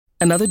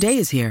Another day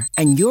is here,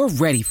 and you're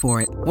ready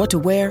for it. What to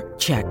wear?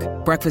 Check.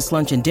 Breakfast,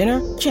 lunch, and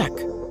dinner? Check.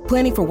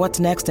 Planning for what's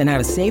next and how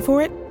to save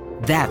for it?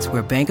 That's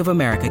where Bank of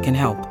America can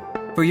help.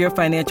 For your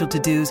financial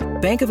to-dos,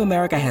 Bank of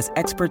America has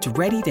experts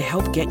ready to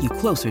help get you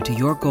closer to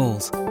your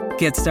goals.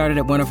 Get started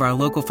at one of our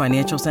local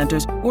financial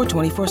centers or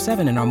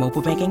 24/7 in our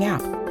mobile banking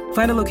app.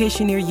 Find a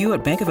location near you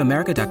at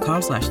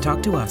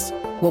bankofamerica.com/talktous.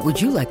 What would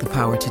you like the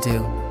power to do?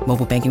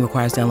 Mobile banking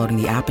requires downloading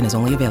the app and is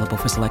only available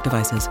for select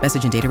devices.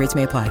 Message and data rates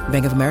may apply.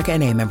 Bank of America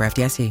N.A., member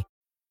FDIC.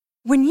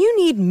 When you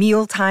need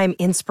mealtime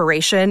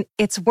inspiration,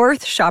 it's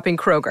worth shopping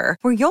Kroger,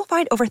 where you'll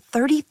find over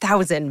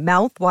 30,000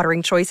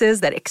 mouth-watering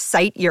choices that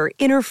excite your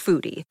inner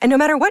foodie. And no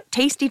matter what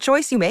tasty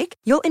choice you make,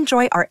 you'll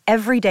enjoy our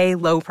everyday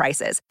low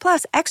prices,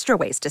 plus extra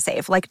ways to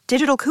save, like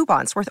digital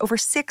coupons worth over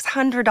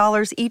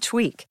 $600 each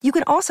week. You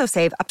can also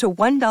save up to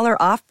 $1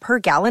 off per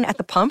gallon at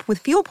the pump with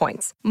fuel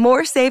points.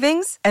 More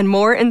savings and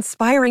more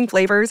inspiring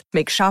flavors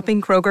make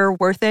shopping Kroger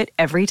worth it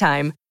every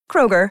time.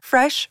 Kroger,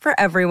 fresh for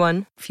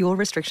everyone. Fuel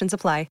restrictions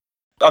apply.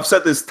 I've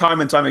said this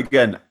time and time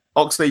again.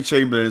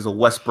 Oxlade-Chamberlain is a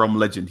West Brom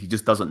legend. He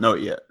just doesn't know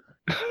it yet.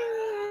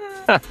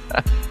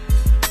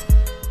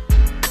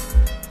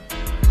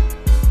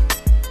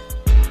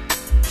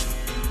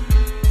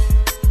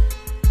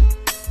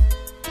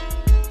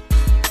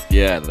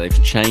 Yeah,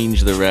 they've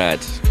changed the red.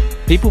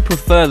 People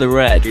prefer the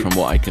red from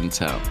what I can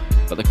tell.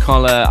 But the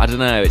collar, I don't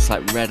know, it's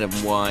like red and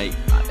white.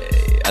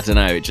 I don't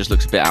know, it just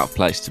looks a bit out of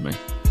place to me.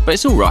 But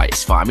it's all right,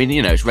 it's fine. I mean,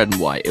 you know, it's red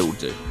and white, it'll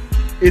do.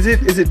 Is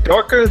it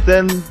darker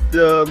than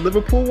the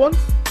Liverpool one?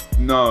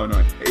 No.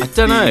 I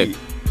don't know.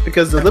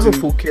 Because the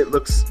Liverpool kit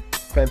looks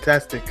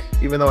fantastic,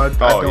 even though I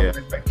don't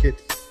like that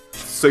kit.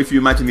 So if you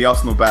imagine the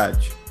Arsenal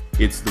badge,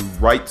 it's the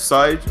right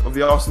side of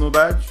the Arsenal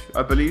badge,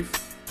 I believe.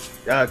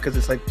 Because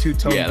it's like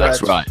two-tone badge. Yeah,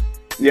 that's right.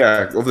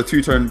 Yeah, of the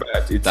two-tone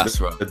badge. It's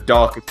right. The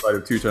darkest side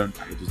of two-tone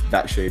badge is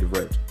that shade of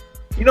red.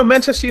 You know,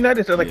 Manchester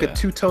United had like a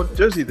two-tone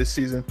jersey this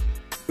season,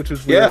 which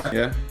was weird.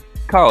 Yeah.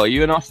 Carl, are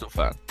you an Arsenal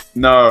fan?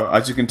 No,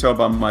 as you can tell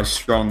by my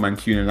strong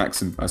Mancunian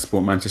accent, I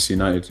support Manchester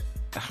United.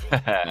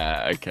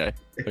 Okay.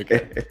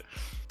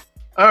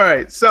 All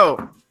right,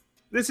 so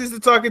this is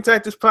the Talking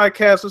Tactics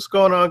podcast. What's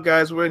going on,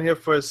 guys? We're in here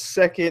for a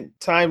second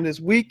time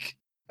this week.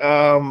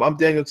 I'm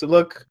Daniel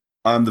Tuluk.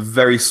 I'm the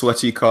very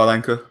sweaty Carl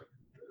Anker.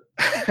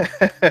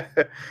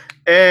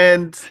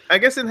 And I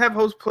guess in Have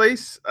Host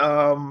place,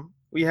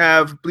 we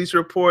have Bleacher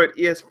Report,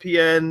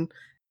 ESPN,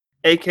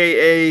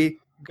 a.k.a.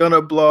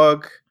 Gunner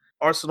Blog,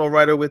 Arsenal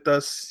writer with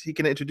us. He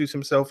can introduce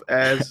himself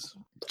as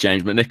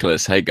James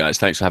McNicholas. Hey guys,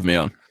 thanks for having me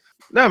on.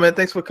 No, man,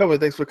 thanks for coming.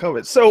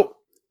 So,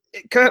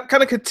 kind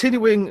of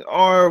continuing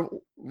our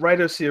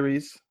writer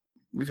series,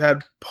 we've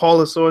had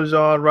Paula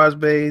Sorjan, Raj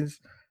Baines,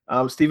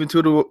 Stephen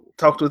Tudor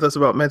talked with us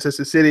about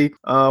Manchester City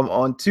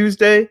on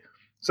Tuesday.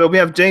 So we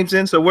have James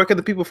in. So where can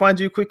the people find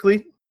you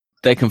quickly?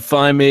 They can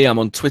find me. I'm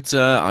on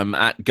Twitter. I'm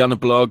at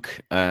Gunnerblog.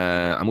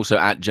 I'm also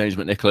at James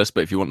McNicholas.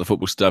 But if you want the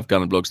football stuff,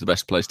 Gunnerblog's the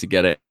best place to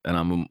get it. And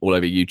I'm all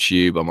over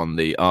YouTube. I'm on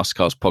the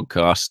Arscast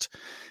podcast.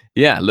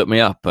 Yeah, look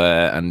me up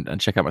and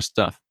check out my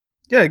stuff.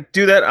 Yeah,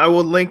 do that. I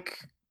will link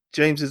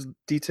James's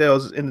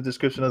details in the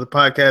description of the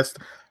podcast.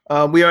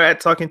 We are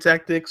at Talking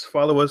Tactics.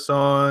 Follow us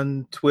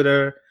on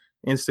Twitter,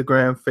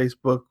 Instagram,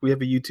 Facebook. We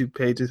have a YouTube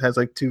page. It has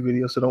like 2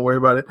 videos, so don't worry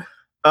about it.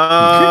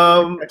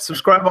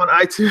 Subscribe on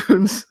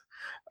iTunes.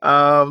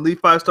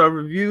 Leave 5-star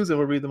reviews and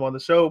we'll read them on the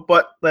show.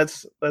 But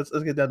let's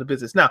get down to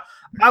business. Now,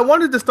 I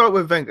wanted to start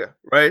with Wenger,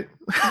 right?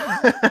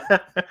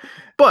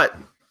 But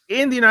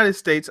in the United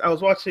States, I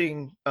was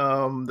watching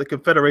the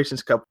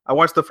Confederations Cup. I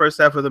watched the first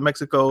half of the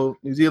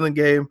Mexico-New Zealand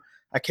game.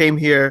 I came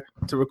here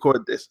to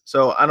record this.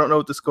 So I don't know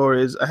what the score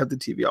is. I have the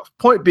TV off.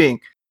 Point being,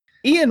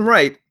 Ian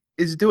Wright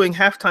is doing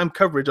halftime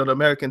coverage on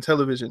American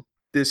television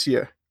this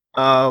year.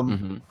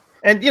 And,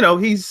 you know,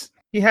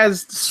 he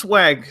has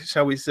swag,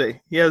 shall we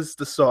say. He has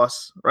the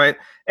sauce, right?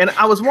 And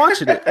I was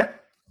watching it.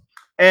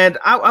 And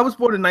I was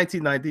born in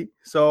 1990.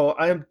 So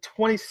I am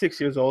 26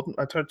 years old.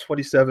 I turned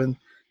 27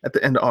 at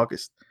the end of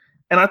August.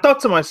 And I thought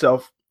to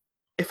myself,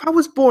 if I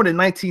was born in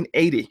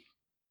 1980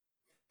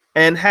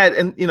 and had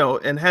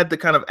the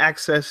kind of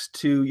access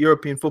to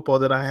European football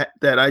that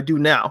I do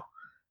now,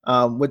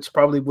 which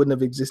probably wouldn't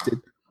have existed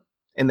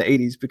in the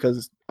 80s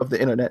because of the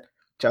internet.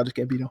 Childish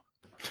Gambino.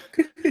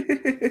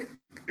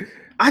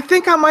 I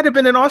think I might have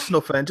been an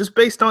Arsenal fan just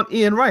based on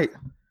Ian Wright.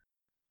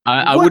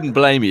 I wouldn't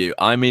blame you.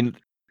 I mean,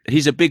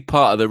 he's a big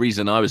part of the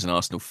reason I was an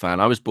Arsenal fan.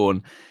 I was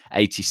born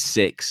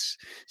 86,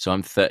 so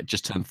I'm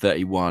just turned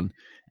 31.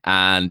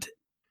 And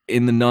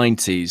in the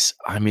 90s,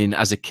 I mean,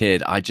 as a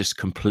kid, I just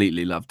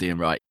completely loved Ian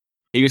Wright.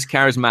 He was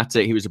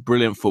charismatic. He was a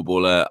brilliant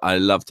footballer. I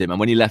loved him. And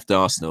when he left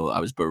Arsenal, I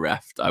was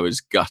bereft. I was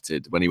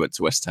gutted when he went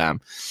to West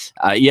Ham.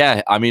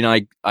 Yeah, I mean,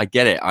 I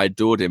get it. I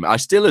adored him. I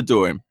still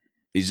adore him.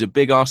 He's a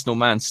big Arsenal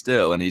man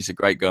still, and he's a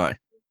great guy.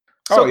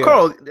 So,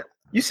 Carl,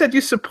 you said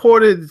you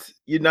supported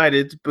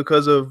United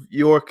because of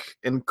York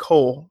and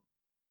Cole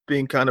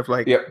being kind of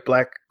like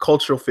black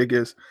cultural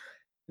figures.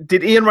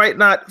 Did Ian Wright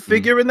not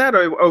figure in that,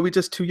 or are we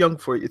just too young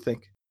for it, you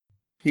think?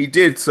 He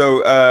did. So,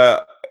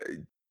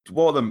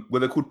 what are them? Were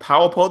they called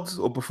Power Pods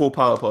or before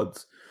Power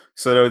Pods?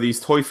 So there were these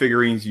toy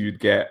figurines you'd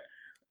get,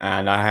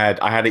 and I had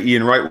an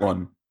Ian Wright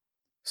one.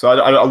 So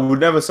I would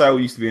never say I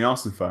used to be an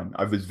Arsenal fan.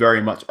 I was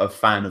very much a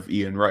fan of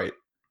Ian Wright.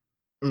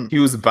 He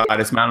was the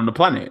baddest man on the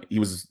planet. He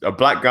was a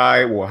black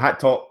guy, wore a hat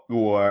top,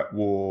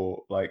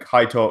 wore like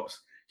high tops.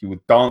 He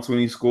would dance when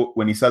he scored,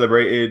 when he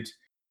celebrated.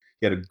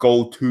 He had a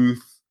gold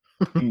tooth.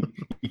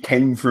 He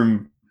came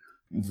from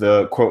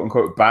the quote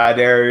unquote bad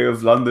area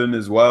of London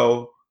as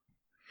well.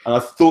 And I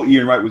thought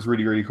Ian Wright was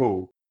really, really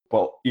cool.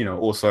 But, you know,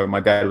 also my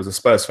dad was a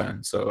Spurs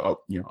fan. So,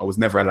 I was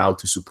never allowed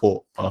to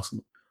support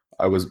Arsenal.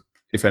 I was,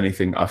 if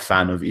anything, a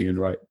fan of Ian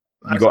Wright.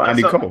 You got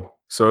Andy Cole.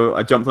 So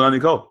I jumped on Andy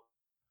Cole.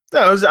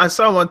 No, I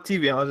saw him on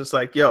TV and I was just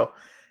like, yo,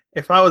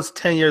 if I was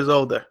 10 years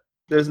older,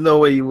 there's no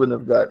way you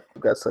wouldn't have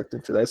got sucked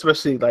into that.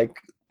 Especially like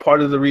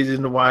part of the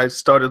reason why I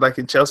started like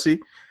in Chelsea.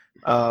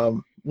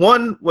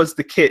 One was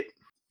the kit.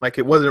 Like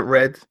it wasn't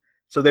red.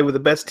 So they were the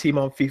best team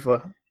on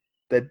FIFA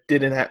that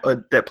didn't have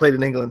that played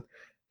in England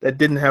that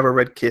didn't have a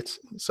red kit.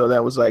 So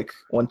that was like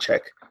one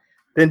check.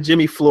 Then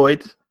Jimmy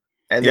Floyd.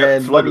 And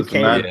then Floyd money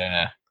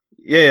came.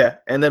 Yeah.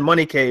 And then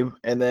money came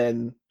and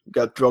then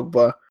got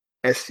Drogba,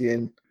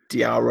 Essien,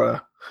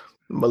 Diarra,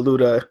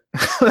 Maluda.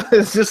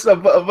 It's just a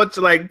bunch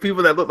of like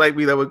people that look like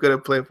me that were good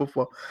at playing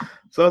football.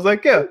 So I was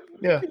like, yeah.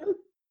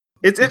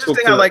 It's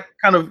interesting how like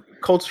kind of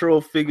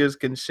cultural figures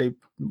can shape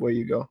where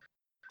you go.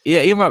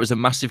 Yeah, Ian Wright was a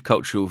massive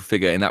cultural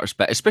figure in that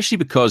respect, especially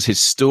because his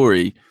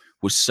story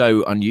was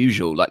so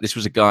unusual. Like this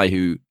was a guy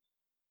who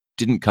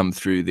didn't come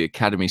through the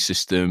academy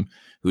system,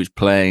 who was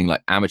playing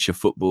like amateur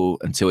football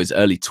until his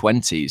early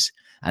 20s,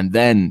 and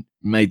then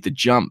made the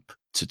jump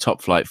to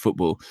top flight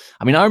football.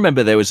 I mean, I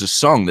remember there's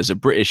a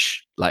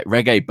British like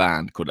reggae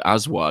band called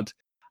Aswad,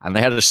 and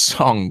they had a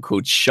song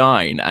called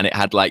Shine, and it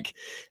had like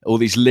all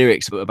these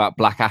lyrics about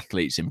black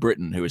athletes in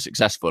Britain who were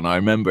successful. And I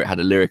remember it had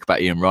a lyric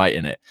about Ian Wright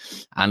in it.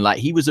 And like,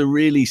 he was a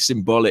really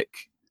symbolic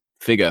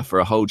figure for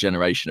a whole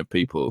generation of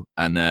people.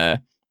 And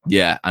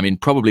yeah, I mean,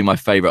 probably my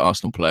favorite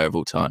Arsenal player of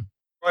all time.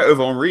 Right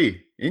over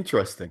Henry.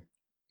 Interesting.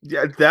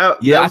 Yeah,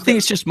 I think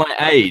it's just my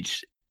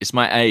age. It's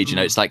my age, you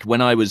know. It's like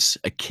when I was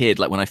a kid,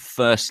 like when I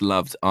first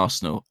loved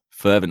Arsenal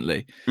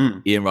fervently,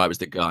 Ian Wright was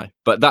the guy.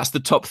 But that's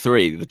the top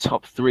three. The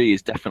top three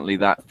is definitely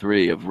that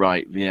three of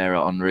Wright,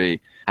 Vieira,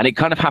 Henry. And it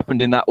kind of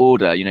happened in that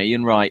order. You know,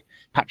 Ian Wright,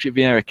 Patrick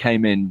Vieira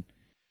came in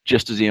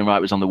just as Ian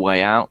Wright was on the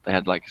way out. They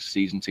had like a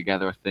season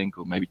together, I think,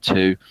 or maybe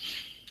two.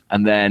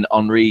 And then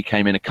Henry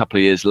came in a couple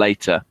of years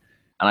later.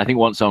 And I think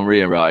once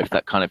Henry arrived,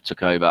 that kind of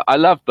took over. I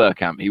love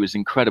Bergkamp. He was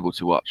incredible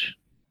to watch.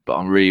 But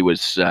Henry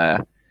was...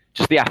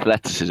 just the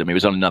athleticism, he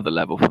was on another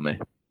level for me.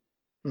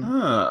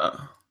 But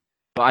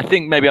I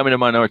think maybe I'm in a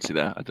minority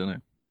there. I don't know.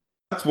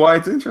 That's why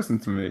it's interesting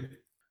to me.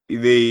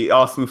 The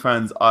Arsenal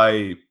fans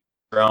I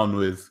surround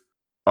with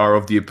are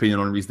of the opinion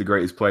Henry's the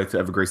greatest player to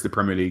ever grace the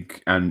Premier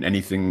League, and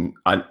anything,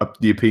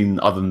 the opinion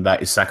other than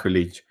that is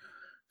sacrilege.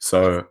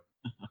 So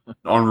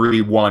Henry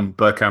 1,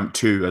 Bergkamp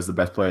 2 as the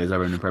best players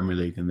ever in the Premier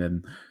League, and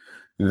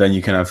then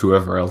you can have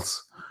whoever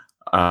else.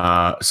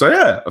 So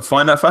yeah, I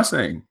find that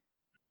fascinating.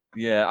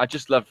 Yeah, I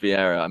just love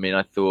Vieira. I mean,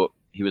 I thought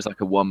he was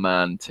like a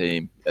one-man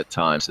team at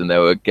times, and there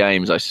were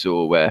games I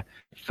saw where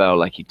it felt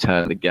like he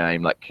turned the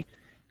game like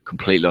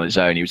completely on his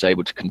own. He was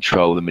able to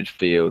control the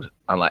midfield,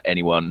 unlike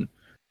anyone.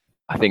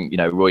 I think, you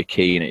know, Roy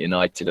Keane at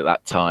United at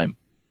that time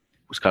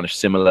was kind of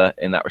similar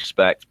in that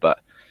respect. But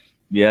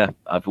yeah,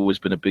 I've always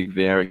been a big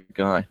Vieira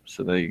guy.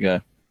 So there you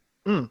go.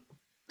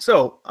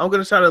 So I'm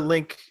going to try to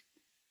link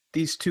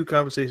these two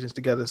conversations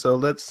together. So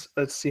let's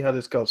see how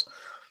this goes.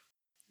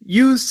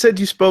 You said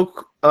you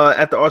spoke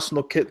at the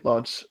Arsenal kit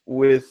launch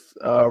with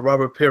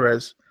Robert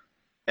Pires,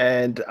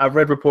 and I've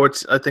read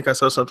reports. I think I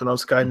saw something on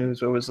Sky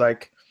News where it was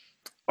like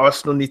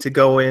Arsenal need to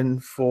go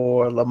in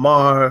for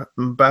Lamar,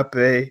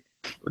 Mbappe.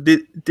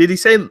 Did he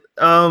say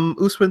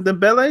Ousmane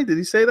Dembele? Did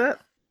he say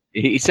that?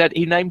 He said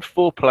he named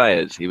 4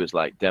 players. He was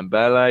like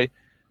Dembele,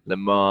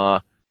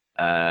 Lamar,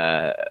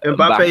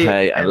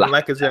 Mbappe, and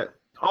Lacazette.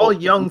 All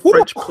young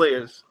French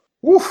players,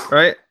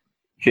 right?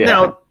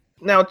 Yeah.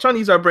 Now, trying to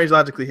use our brains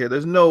logically here,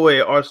 there's no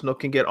way Arsenal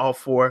can get all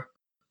 4,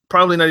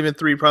 probably not even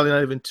 3, probably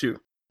not even 2,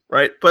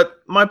 right? But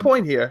my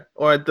point here,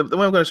 or the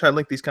way I'm going to try to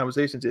link these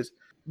conversations is,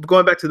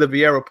 going back to the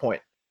Vieira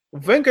point,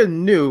 Wenger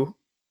knew,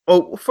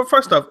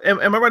 first off, am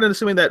I right in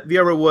assuming that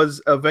Vieira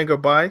was a Wenger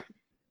buy?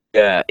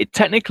 Yeah,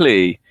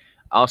 technically,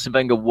 Arsene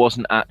Wenger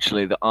wasn't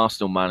actually the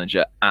Arsenal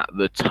manager at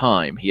the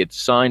time. He had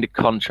signed a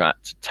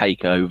contract to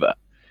take over,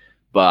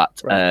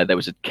 but there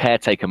was a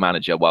caretaker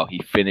manager while he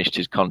finished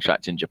his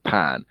contract in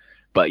Japan.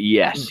 But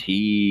yes,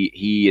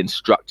 he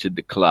instructed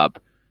the club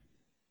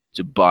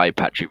to buy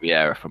Patrick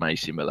Vieira from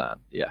AC Milan.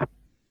 Yeah.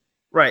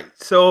 Right.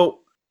 So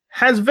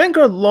has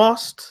Wenger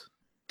lost,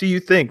 do you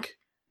think,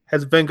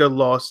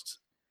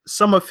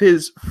 some of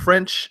his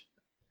French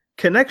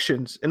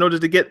connections in order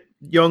to get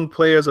young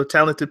players or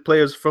talented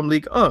players from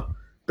Ligue 1,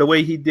 the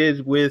way he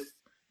did with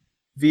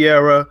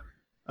Vieira?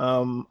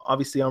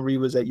 Obviously, Henry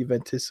was at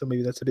Juventus, so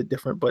maybe that's a bit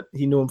different, but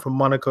he knew him from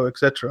Monaco,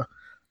 etc.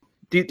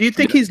 Do you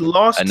think he's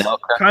lost Anelka.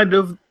 kind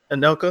of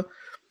Anelka?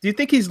 Do you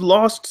think he's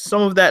lost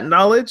some of that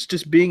knowledge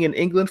just being in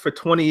England for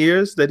 20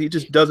 years, that he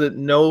just doesn't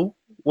know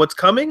what's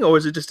coming? Or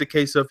is it just a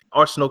case of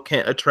Arsenal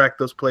can't attract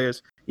those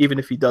players, even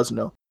if he does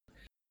know?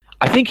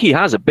 I think he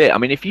has a bit. I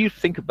mean, if you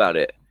think about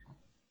it,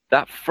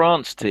 that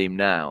France team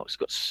now has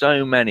got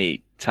so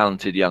many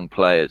talented young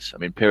players. I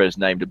mean, Pires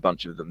named a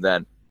bunch of them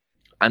then,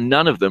 and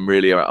none of them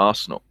really are at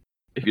Arsenal.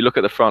 If you look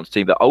at the France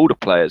team, the older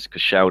players,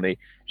 Koscielny,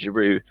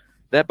 Giroud,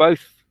 they're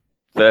both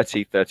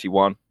 30,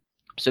 31.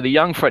 So the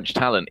young French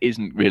talent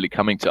isn't really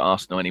coming to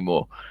Arsenal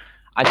anymore.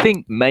 I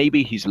think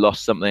maybe he's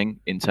lost something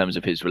in terms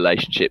of his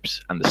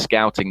relationships and the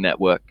scouting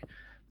network.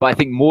 But I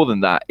think more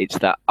than that, it's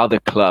that other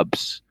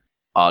clubs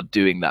are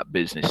doing that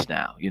business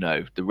now. You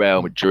know, the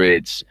Real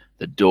Madrids,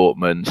 the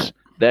Dortmunds,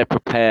 they're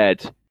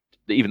prepared,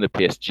 even the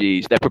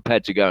PSGs, they're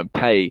prepared to go and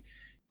pay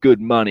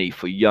good money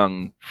for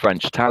young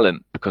French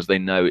talent because they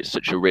know it's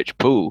such a rich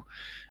pool.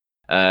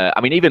 I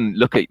mean, even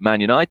look at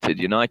Man United.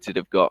 United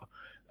have got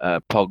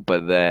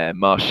Pogba there,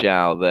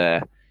 Martial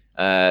there.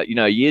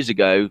 Years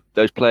ago,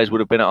 those players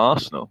would have been at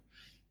Arsenal,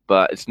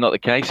 but it's not the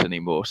case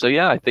anymore. So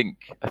yeah, I think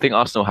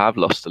Arsenal have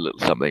lost a little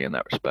something in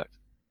that respect.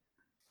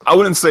 I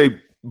wouldn't say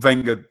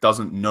Wenger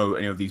doesn't know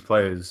any of these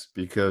players,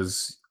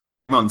 because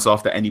months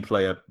after any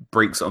player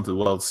breaks onto the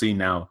world scene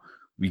now,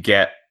 we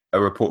get a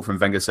report from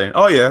Wenger saying,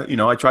 "Oh yeah,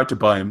 I tried to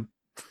buy him."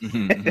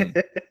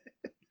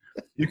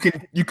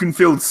 You can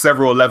field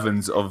several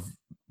 11s of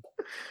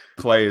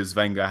players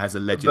Wenger has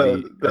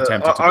allegedly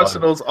attempted to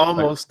Arsenal's buy.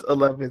 Almost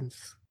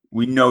 11s.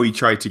 We know he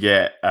tried to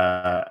get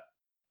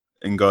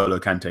N'Golo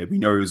Kante. We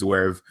know he was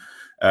aware of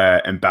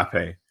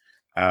Mbappe.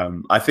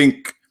 I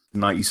think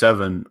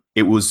 97,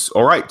 it was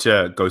all right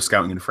to go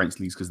scouting in the French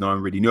leagues because no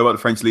one really knew about the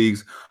French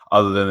leagues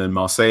other than in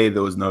Marseille.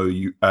 There was no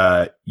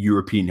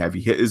European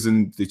heavy hitters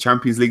in the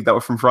Champions League that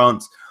were from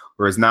France.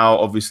 Whereas now,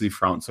 obviously,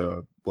 France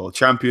are world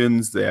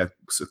champions. They're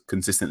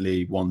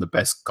consistently one of the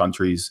best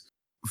countries.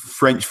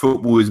 French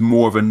football is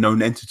more of a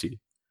known entity.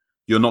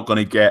 You're not going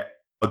to get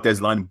Des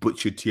Lynam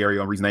butchered Thierry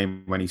Henry's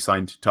name when he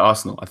signed to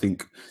Arsenal. I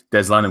think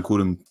Des Lynam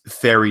called him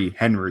Thierry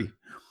Henry.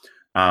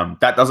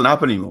 That doesn't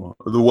happen anymore.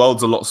 The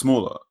world's a lot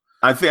smaller.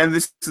 I think, and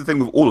this is the thing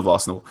with all of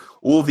Arsenal,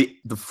 all of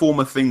the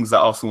former things that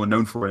Arsenal were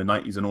known for in the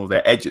 90s and all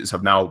their edges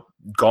have now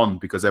gone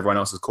because everyone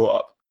else has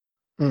caught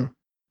up.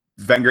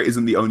 Wenger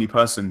isn't the only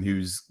person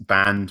who's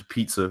banned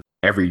pizza.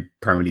 Every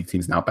Premier League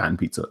team's now banned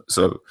pizza.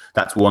 So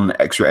that's one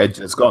extra edge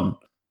that's gone.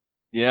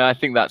 Yeah, I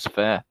think that's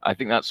fair. I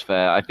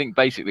think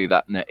basically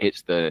that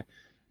hits the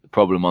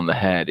problem on the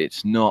head.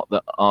 It's not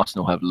that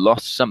Arsenal have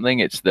lost something,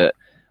 it's that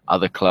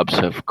other clubs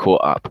have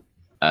caught up.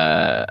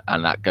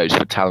 And that goes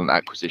for talent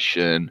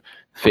acquisition,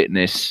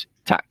 fitness,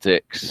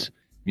 tactics.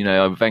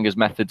 Wenger's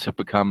methods have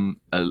become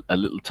a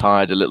little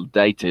tired, a little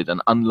dated.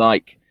 And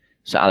unlike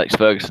Sir Alex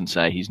Ferguson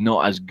he's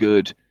not as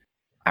good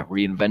at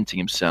reinventing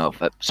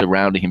himself, at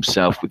surrounding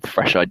himself with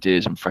fresh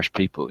ideas and fresh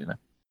people,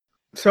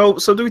 So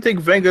do we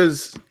think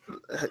Wenger's,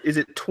 is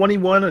it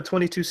 21 or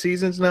 22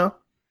 seasons now?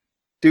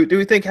 Do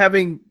we think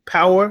having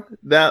power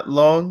that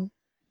long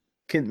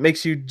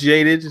makes you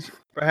jaded,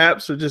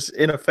 perhaps, or just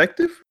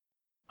ineffective?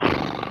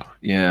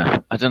 Yeah,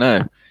 I don't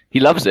know. He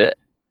loves it.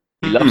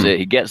 He loves it.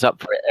 He gets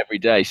up for it every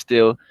day.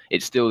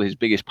 It's still his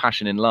biggest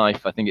passion in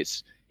life. I think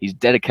he's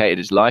dedicated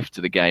his life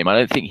to the game. I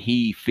don't think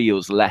he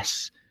feels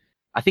less.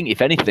 I think,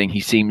 if anything, he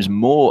seems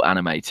more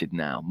animated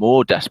now,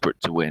 more desperate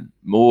to win,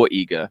 more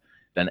eager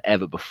than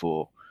ever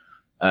before.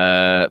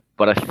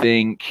 But I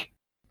think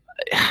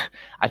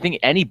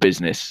any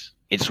business,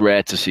 it's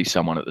rare to see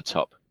someone at the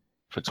top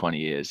for 20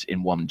 years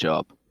in one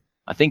job.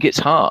 I think it's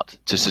hard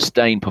to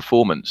sustain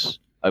performance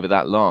over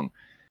that long.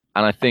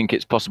 And I think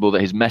it's possible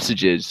that his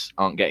messages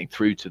aren't getting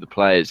through to the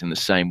players in the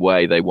same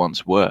way they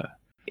once were.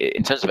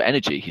 In terms of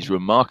energy, he's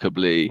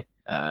remarkably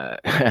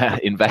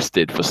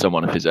invested for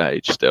someone of his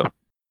age still.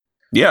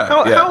 Yeah.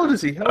 How old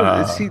is he?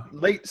 Is he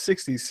late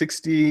 60s,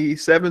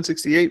 67,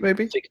 68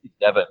 maybe?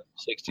 67.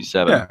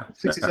 Yeah.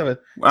 67.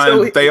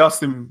 And they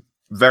asked him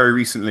very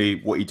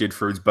recently what he did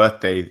for his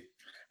birthday.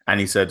 And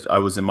he said, I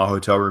was in my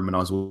hotel room and I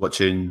was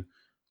watching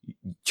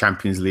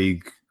Champions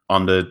League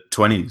under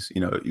 20s.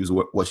 He was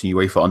watching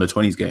UEFA under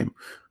 20s game.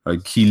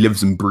 Like, he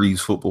lives and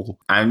breathes football.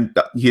 And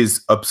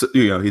his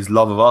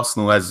love of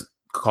Arsenal has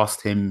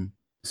cost him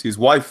his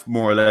wife,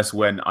 more or less,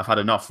 when I've had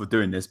enough of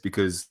doing this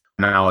because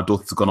now our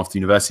daughter's gone off to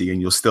university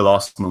and you're still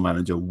Arsenal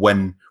manager.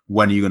 When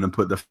are you going to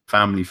put the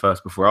family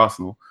first before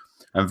Arsenal?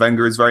 And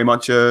Wenger is very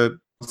much to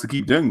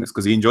keep doing this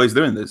because he enjoys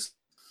doing this.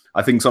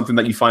 I think something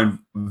that you find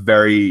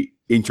very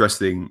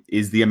interesting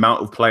is the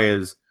amount of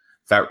players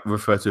that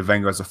refer to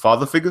Wenger as a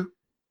father figure,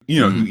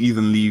 who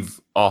even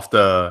leave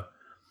after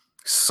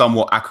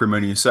somewhat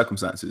acrimonious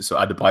circumstances. So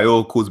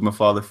Adebayor calls him a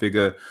father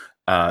figure.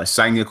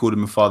 Sagna called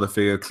him a father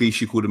figure.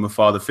 Clichy called him a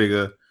father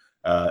figure.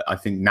 I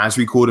think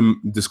Nasri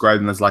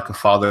described him as like a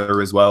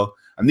father as well.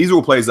 And these are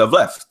all players that have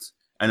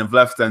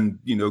left and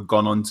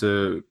gone on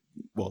to,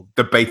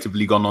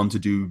 debatably gone on to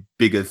do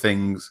bigger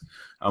things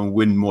and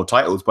win more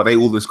titles. But they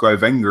all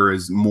describe Wenger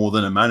as more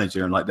than a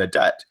manager and like their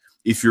dad.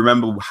 If you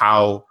remember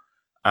how,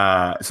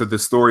 so the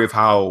story of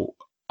how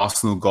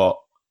Arsenal got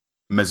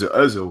Mesut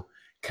Ozil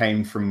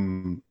came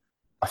from,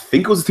 I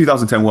think it was the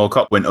 2010 World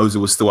Cup when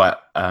Ozil was still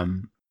at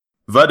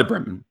Werder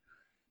Bremen.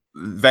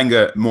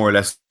 Wenger more or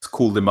less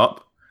called him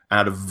up and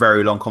had a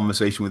very long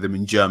conversation with him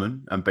in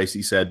German and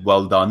basically said,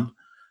 "Well done.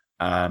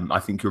 I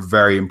think you're a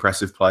very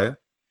impressive player.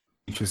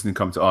 Interested in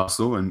coming to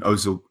Arsenal." And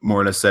Ozil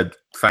more or less said,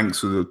 "Thanks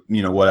for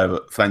the,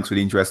 whatever. Thanks for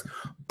the interest,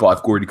 but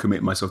I've already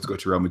committed myself to go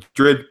to Real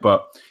Madrid.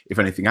 But if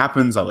anything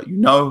happens, I'll let you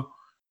know."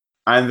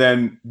 And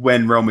then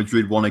when Real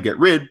Madrid want to get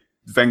rid,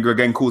 Wenger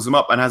again calls him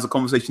up and has a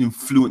conversation in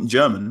fluent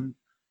German.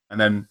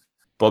 And then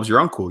Bob's your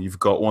uncle. You've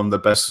got one of the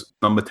best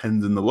number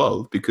 10s in the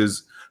world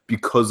because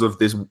of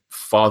this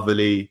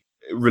fatherly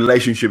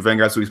relationship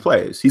Wenger has with his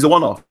players. He's a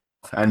one-off.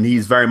 And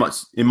he's very much,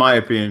 in my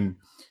opinion,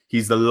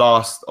 he's the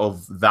last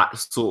of that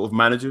sort of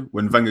manager.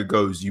 When Wenger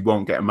goes, you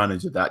won't get a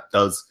manager that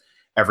does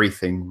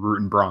everything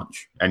root and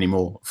branch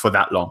anymore for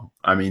that long.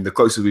 I mean, the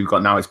closest we've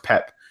got now is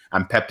Pep.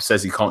 And Pep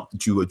says he can't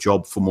do a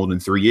job for more than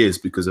 3 years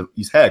because of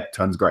his hair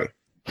turns grey.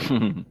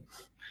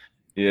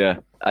 Yeah,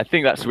 I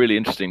think that's really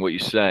interesting what you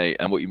say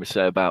and what you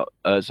say about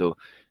Ozil.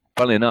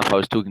 Funnily enough, I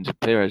was talking to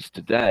Pires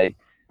today.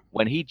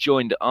 When he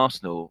joined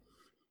Arsenal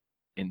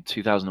in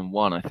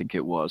 2001, I think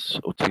it was,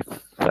 or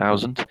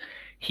 2000,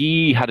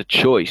 he had a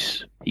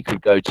choice. He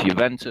could go to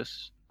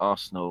Juventus,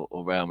 Arsenal,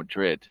 or Real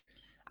Madrid.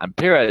 And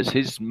Pires,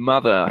 his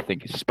mother, I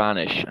think, is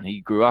Spanish, and he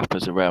grew up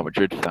as a Real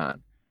Madrid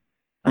fan.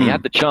 And he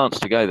had the chance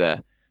to go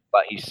there.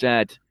 But he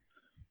said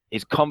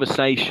his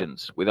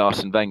conversations with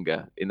Arsene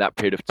Wenger in that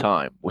period of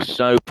time were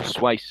so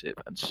persuasive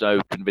and so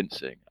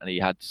convincing. And he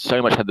had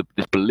so much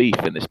this belief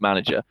in this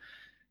manager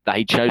that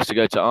he chose to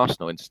go to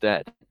Arsenal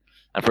instead.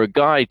 And for a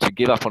guy to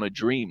give up on a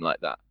dream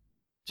like that,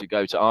 to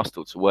go to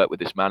Arsenal to work with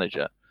this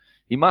manager,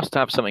 he must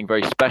have something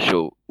very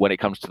special when it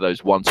comes to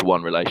those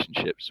one-to-one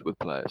relationships with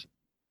players.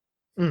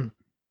 Mm.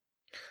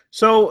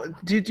 So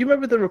do you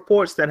remember the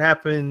reports that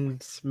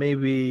happened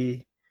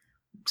maybe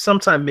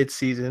sometime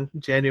mid-season,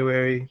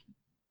 January,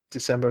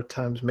 December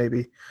times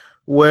maybe,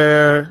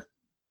 where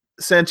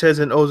Sanchez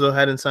and Ozil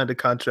hadn't signed a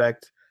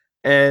contract,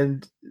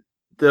 and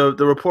the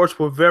reports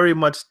were very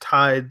much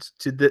tied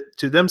to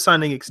them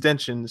signing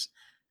extensions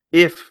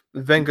if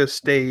Wenger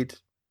stayed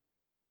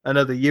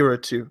another year or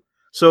two.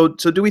 So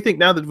do we think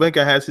now that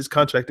Wenger has his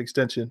contract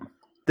extension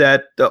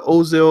that the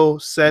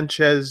Ozil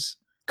Sanchez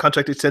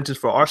contract extensions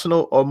for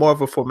Arsenal are more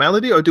of a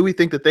formality, or do we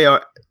think that they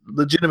are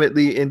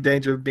legitimately in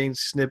danger of being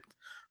snipped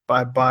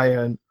by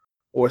Bayern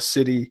or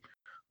City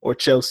or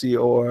Chelsea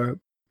or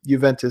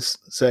Juventus,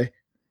 say?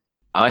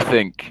 I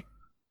think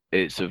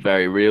it's a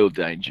very real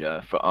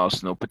danger for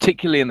Arsenal,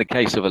 particularly in the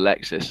case of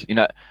Alexis.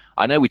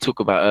 I know we talk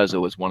about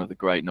Ozil as one of the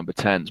great number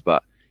 10s,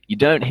 but you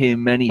don't hear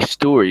many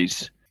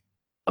stories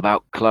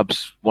about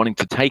clubs wanting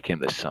to take him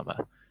this summer.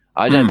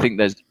 I don't think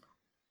there's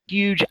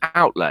huge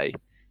outlay.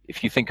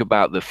 If you think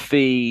about the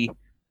fee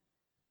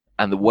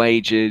and the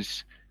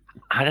wages,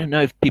 I don't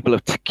know if people are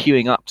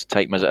queuing up to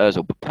take Mesut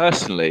Ozil, but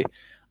personally,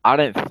 I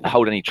don't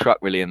hold any truck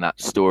really in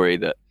that story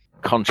that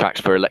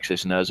contracts for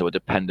Alexis and Ozil are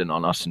dependent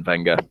on Arsene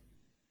Wenger.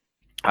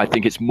 I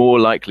think it's more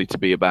likely to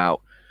be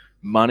about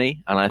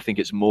money, and I think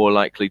it's more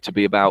likely to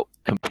be about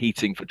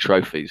competing for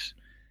trophies.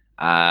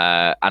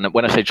 And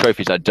when I say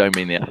trophies, I don't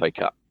mean the FA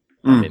Cup.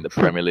 I mean the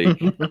Premier League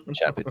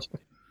Champions.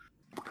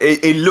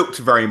 It looked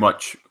very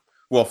much,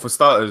 well, for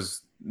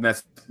starters,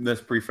 let's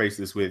preface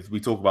this with, we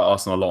talk about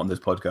Arsenal a lot on this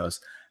podcast,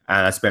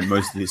 and I spent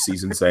most of this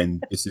season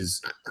saying this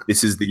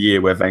is the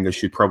year where Wenger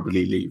should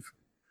probably leave.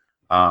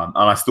 And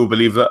I still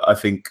believe that. I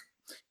think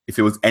if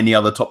it was any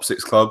other top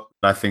 6 club,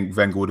 I think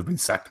Wenger would have been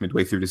sacked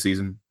midway through the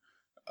season.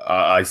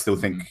 I still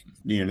think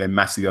they're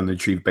massively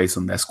underachieved based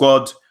on their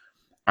squad,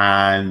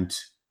 and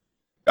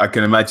I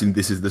can imagine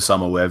this is the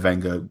summer where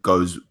Wenger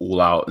goes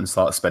all out and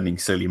starts spending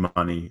silly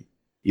money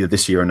either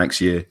this year or next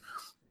year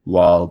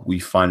while we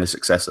find a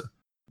successor.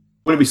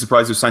 Wouldn't be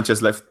surprised if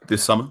Sanchez left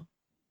this summer.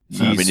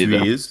 He's who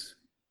he is.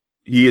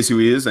 He is who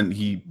he is, and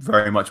he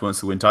very much wants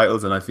to win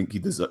titles. And I think he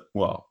deserves.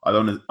 Well, I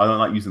don't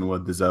like using the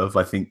word deserve.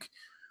 I think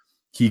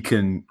he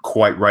can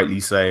quite rightly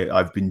say,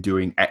 "I've been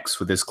doing X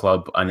for this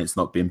club, and it's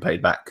not being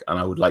paid back, and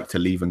I would like to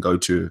leave and go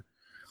to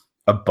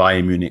a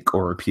Bayern Munich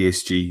or a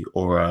PSG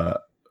or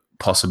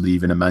possibly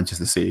even a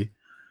Manchester City."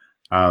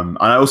 And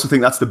I also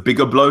think that's the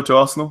bigger blow to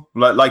Arsenal.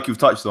 Like you've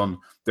touched on,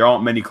 there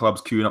aren't many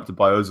clubs queuing up to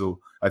buy Ozil.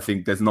 I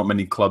think there's not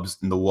many clubs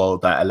in the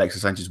world that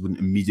Alexis Sanchez wouldn't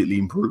immediately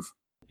improve.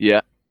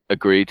 Yeah,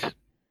 agreed.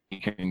 He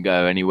can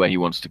go anywhere he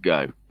wants to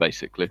go,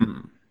 basically.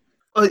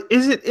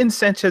 Is it in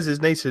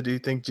Sanchez's nature, do you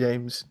think,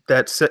 James,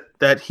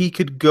 that he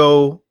could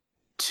go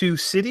to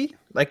City,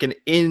 like an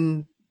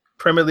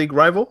in-Premier League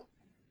rival?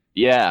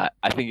 Yeah,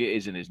 I think it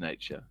is in his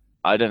nature.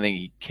 I don't think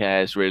he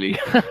cares, really.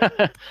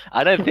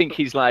 I don't think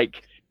he's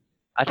like...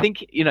 I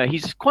think,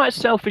 he's quite a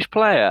selfish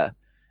player.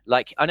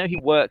 Like, I know he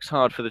works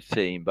hard for the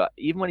team, but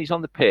even when he's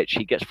on the pitch,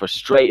 he gets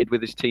frustrated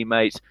with his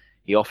teammates.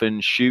 He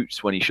often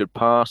shoots when he should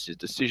pass. His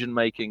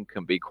decision-making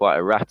can be quite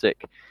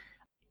erratic.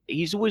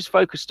 He's always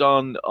focused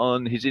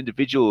on his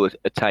individual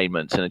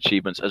attainments and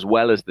achievements as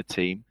well as the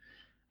team.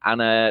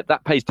 And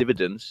that pays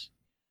dividends.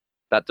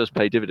 That does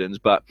pay dividends.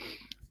 But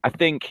I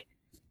think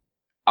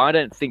I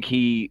don't think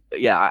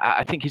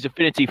I think his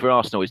affinity for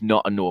Arsenal is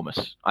not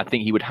enormous. I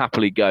think he would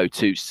happily go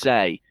to,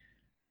 say,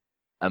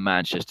 a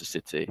Manchester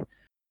City,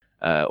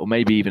 or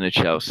maybe even a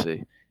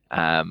Chelsea.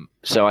 I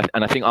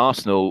think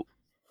Arsenal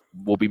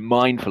will be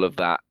mindful of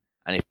that.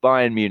 And if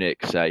Bayern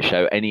Munich, say,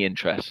 show any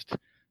interest,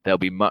 they'll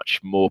be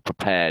much more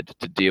prepared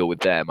to deal with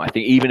them. I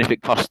think even if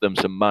it costs them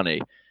some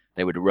money,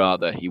 they would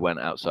rather he went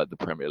outside the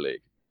Premier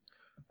League.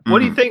 What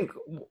do you think?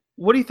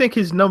 What do you think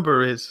his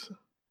number is?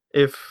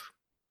 If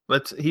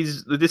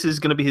this is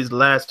going to be his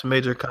last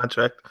major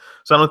contract,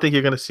 so I don't think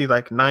you're going to see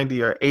like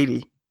 90 or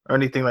 80 or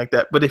anything like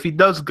that. But if he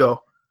does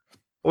go,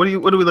 what are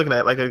we looking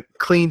at? Like a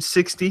clean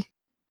 60?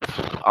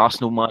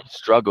 Arsenal might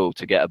struggle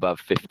to get above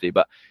 50,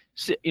 but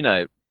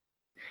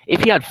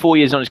if he had 4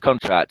 years on his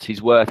contract,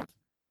 he's worth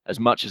as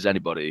much as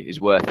anybody.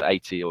 He's worth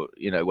 80 or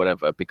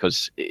whatever,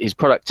 because his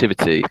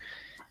productivity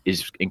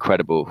is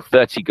incredible.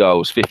 30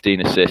 goals,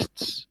 15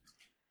 assists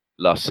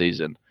last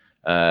season.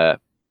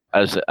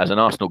 As an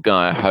Arsenal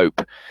guy, I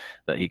hope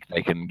that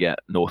they can get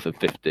north of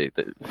 50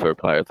 for a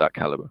player of that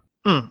caliber.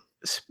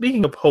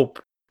 Speaking of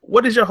hope,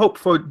 what is your hope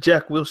for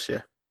Jack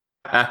Wilshere?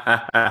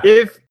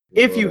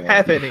 if you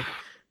have any.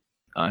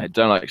 I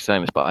don't like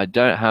saying this, but I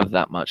don't have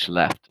that much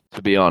left,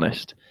 to be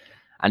honest.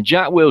 And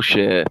Jack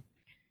Wilshere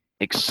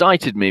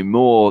excited me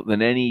more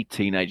than any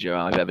teenager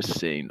I've ever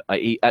seen.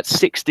 At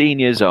 16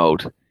 years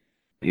old,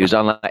 he was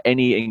unlike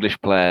any English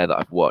player that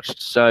I've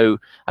watched. So,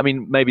 I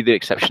mean, maybe the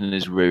exception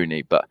is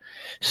Rooney, but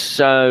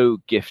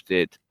so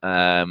gifted.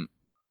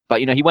 But,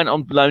 he went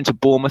on loan to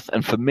Bournemouth,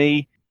 and for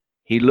me,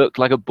 he looked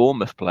like a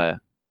Bournemouth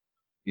player.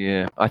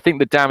 Yeah, I think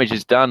the damage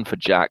is done for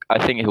Jack.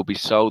 I think he'll be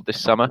sold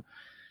this summer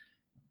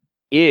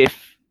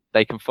if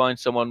they can find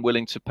someone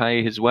willing to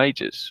pay his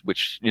wages,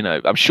 which,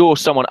 I'm sure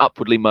someone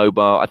upwardly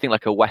mobile, I think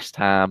like a West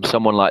Ham,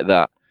 someone like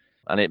that.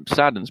 And it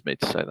saddens me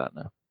to say that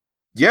now.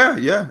 Yeah.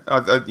 The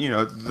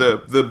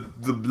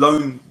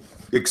loan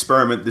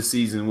experiment this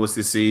season was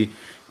to see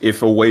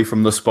if away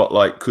from the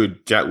spotlight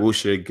could Jack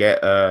Wilshere get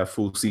a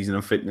full season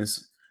of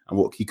fitness and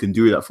what he can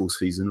do with that full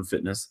season of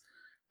fitness.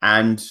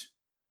 And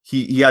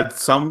he had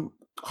some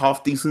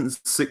half decent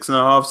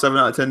 6.5, 7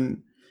 out of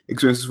 10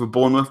 experiences for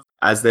Bournemouth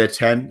as their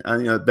 10.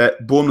 And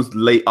that Bournemouth's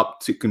late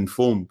uptick in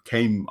form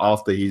came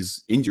after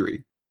his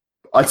injury.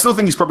 I still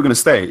think he's probably going to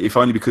stay, if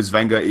only because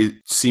Wenger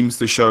seems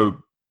to show,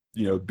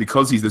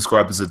 because he's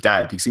described as a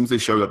dad, he seems to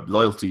show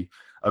loyalty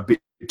a bit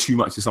too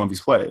much to some of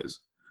his players.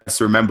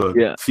 So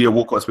remember, Theo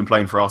Walcott's been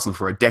playing for Arsenal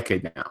for a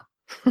decade now.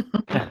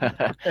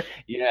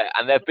 Yeah,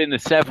 and there have been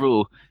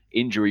several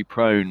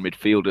injury-prone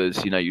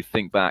midfielders. You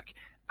think back,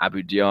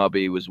 Abu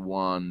Dhabi was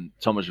one,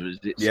 Thomas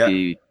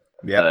Rosicky,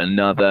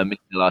 another,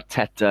 Mikel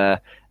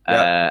Arteta,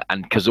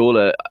 and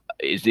Cazorla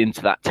is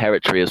into that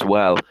territory as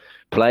well.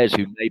 Players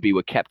who maybe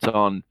were kept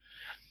on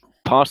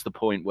past the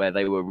point where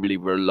they were really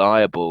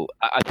reliable.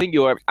 I think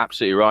you're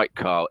absolutely right,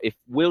 Carl. If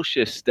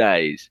Wilshere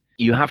stays,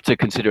 you have to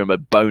consider him a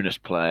bonus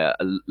player,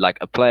 like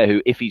a player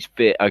who, if he's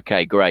fit,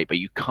 okay, great, but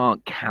you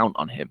can't count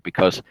on him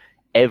because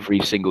every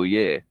single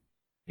year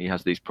he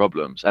has these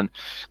problems. And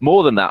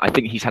more than that, I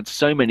think he's had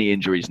so many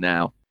injuries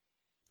now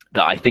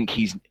that I think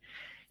he's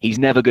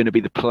never going to be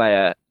the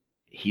player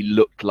he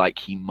looked like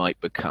he might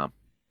become.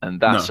 And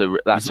that's a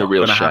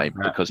real shame,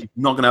 because he's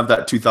not going to have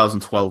that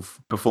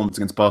 2012 performance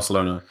against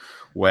Barcelona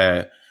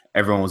where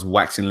everyone was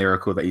waxing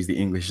lyrical that he's the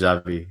English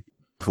Xavi,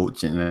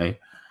 fortunately.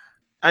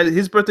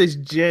 His birthday's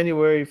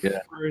January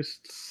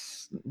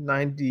 1st,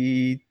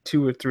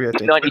 92 or 3, I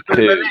think. 92. But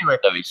anyway,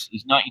 No,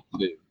 he's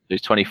 92.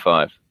 He's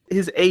 25.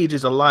 His age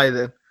is a lie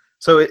then.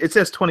 So it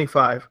says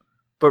 25.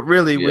 But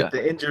really, with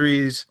the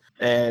injuries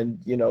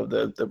and,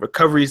 the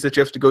recoveries that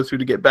you have to go through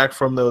to get back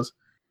from those,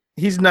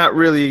 he doesn't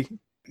really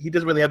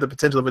have the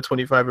potential of a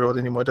 25-year-old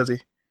anymore, does he?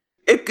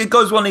 It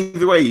goes one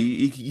either way.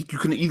 You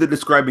can either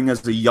describe him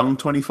as a young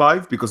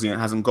 25 because he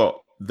hasn't got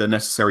the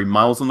necessary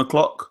miles on the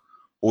clock,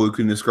 or you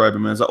can describe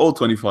him as an old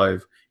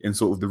 25 in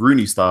sort of the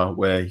Rooney style,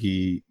 where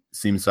he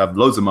seems to have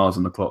loads of miles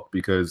on the clock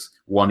because,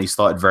 one, he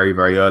started very,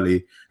 very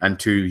early, and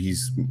two,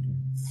 he's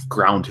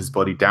ground his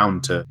body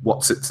down to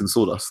what sits in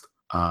sawdust.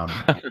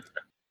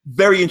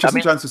 Very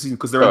interesting transfer season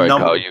because there are a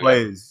number of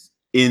players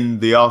in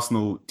the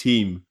Arsenal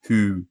team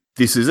who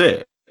this is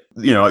it.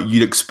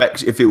 You'd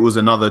expect if it was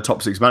another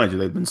top 6 manager,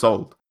 they'd been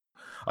sold.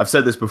 I've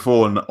said this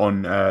before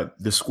on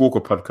the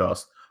Squawker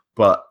podcast,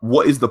 but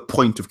what is the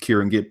point of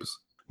Kieran Gibbs?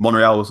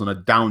 Monreal was on a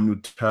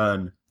downward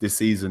turn this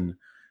season.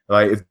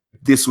 Like, if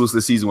this was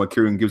the season where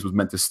Kieran Gibbs was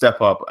meant to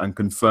step up and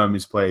confirm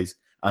his place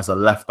as a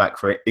left back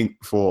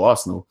for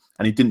Arsenal,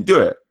 and he didn't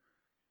do it.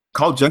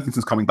 Carl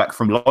Jenkinson's coming back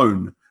from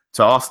loan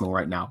to Arsenal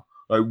right now.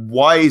 Like,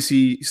 why is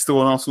he still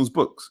on Arsenal's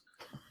books?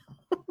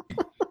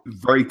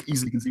 Very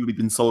easily conceivably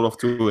been sold off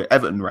to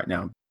Everton right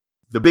now.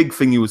 The big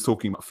thing he was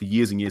talking about for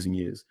years and years and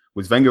years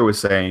was Wenger was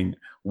saying,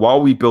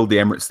 while we build the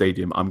Emirates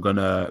Stadium, I'm going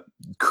to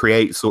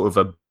create sort of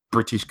a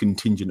British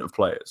contingent of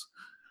players.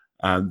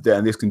 And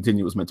this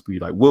contingent was meant to be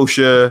like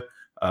Wilshere,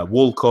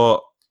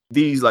 Walcott,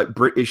 these like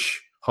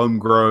British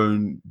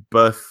homegrown,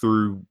 birth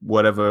through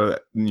whatever,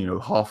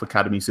 half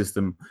academy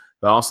system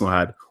that Arsenal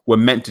had were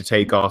meant to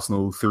take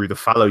Arsenal through the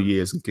fallow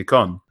years and kick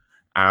on.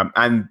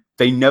 And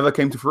they never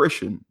came to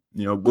fruition.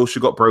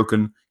 Wilshere got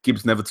broken.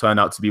 Gibbs never turned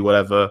out to be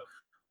whatever.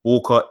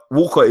 Walcott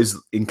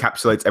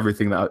encapsulates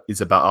everything that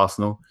is about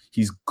Arsenal.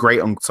 He's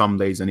great on some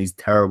days and he's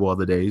terrible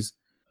other days.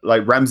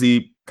 Like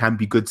Ramsey can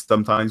be good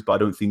sometimes, but I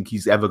don't think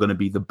he's ever going to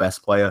be the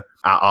best player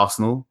at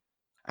Arsenal.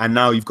 And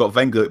now you've got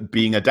Wenger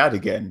being a dad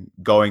again,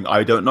 going,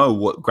 I don't know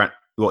what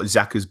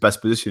Xhaka's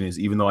best position is,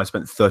 even though I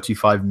spent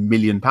 £35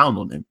 million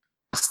on him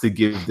to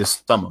give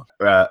this summer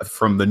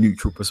from the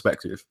neutral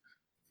perspective.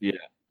 Yeah,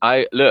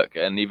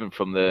 and even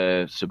from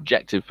the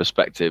subjective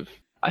perspective,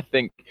 I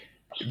think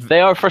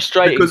they are a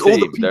frustrating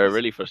team. They're a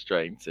really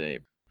frustrating team.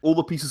 All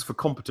the pieces for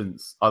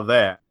competence are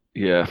there.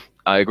 Yeah,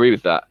 I agree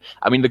with that.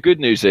 I mean, the good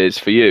news is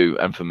for you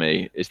and for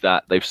me is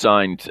that they've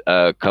signed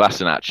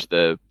Kolasinac,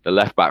 the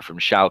left back from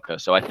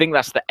Schalke. So I think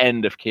that's the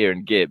end of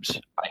Kieran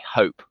Gibbs. I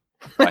hope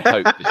this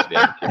is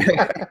the end. In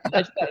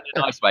a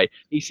nice way.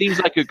 He seems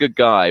like a good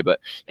guy,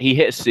 but he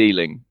hit a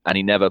ceiling and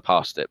he never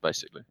passed it,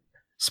 basically.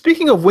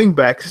 Speaking of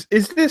wingbacks,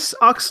 is this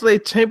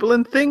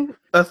Oxlade-Chamberlain thing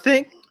a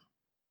thing?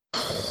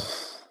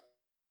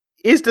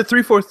 Is the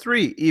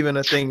 3-4-3 even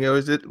a thing, or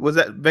was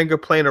that Wenger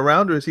playing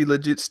around, or is he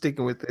legit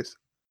sticking with this?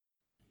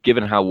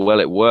 Given how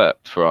well it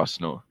worked for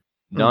Arsenal,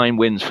 9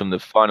 wins from the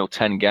final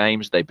 10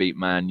 games. They beat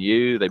Man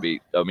U.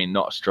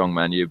 Not a strong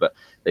Man U, but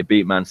they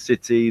beat Man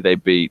City. They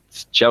beat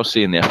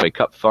Chelsea in the FA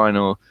Cup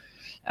final.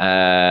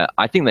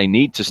 I think they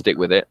need to stick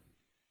with it.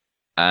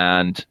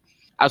 And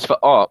as for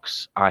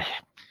Ox,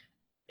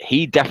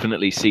 he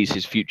definitely sees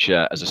his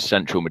future as a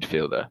central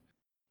midfielder.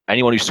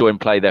 Anyone who saw him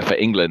play there for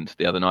England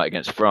the other night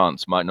against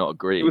France might not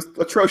agree. It was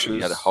atrocious. He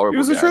had a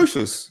horrible game.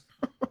 Atrocious.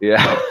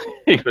 Yeah,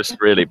 he was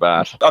really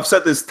bad. I've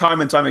said this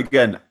time and time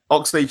again.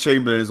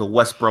 Oxlade-Chamberlain is a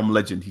West Brom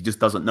legend. He just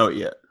doesn't know it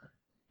yet.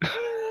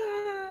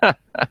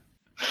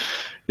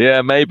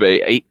 Yeah,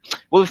 maybe.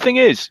 Well, the thing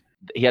is,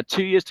 he had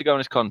 2 years to go on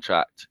his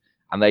contract,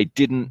 and they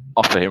didn't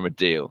offer him a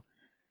deal.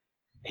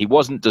 He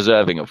wasn't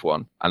deserving of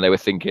one, and they were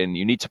thinking,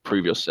 you need to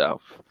prove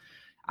yourself.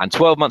 And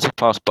 12 months have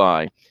passed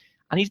by,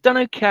 and he's done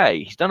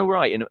okay. He's done all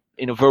right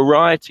in a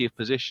variety of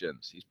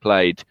positions. He's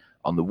played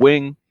on the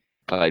wing,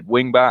 played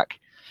wing back,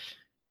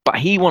 but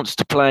he wants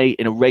to play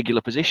in a regular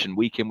position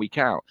week in, week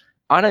out.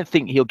 I don't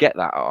think he'll get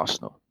that at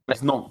Arsenal.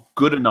 He's not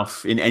good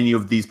enough in any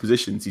of these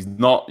positions. He's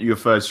not your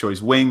first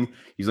choice wing.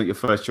 He's not your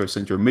first choice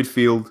central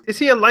midfield. Is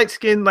he a light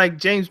skin like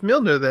James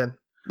Milner then?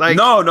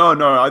 No.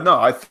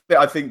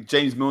 I think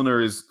James Milner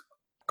is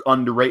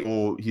underrated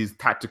for his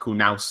tactical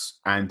nous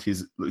and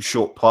his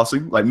short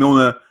passing. Like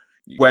Milner,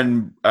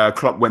 when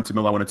Klopp went to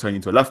Milner, I want to turn you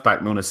into a left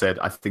back. Milner said,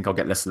 I think I'll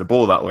get less of the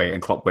ball that way.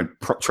 And Klopp went,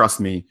 trust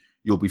me,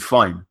 you'll be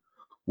fine.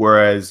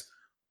 Whereas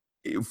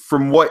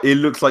from what it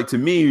looks like to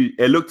me,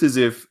 it looked as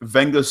if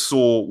Wenger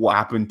saw what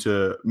happened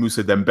to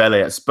Moussa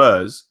Dembele at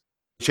Spurs.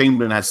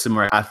 Chamberlain has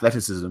similar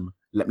athleticism.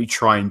 Let me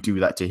try and do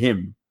that to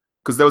him.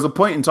 Because there was a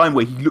point in time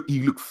where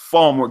he looked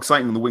far more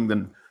exciting on the wing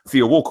than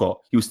Theo Walcott.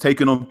 He was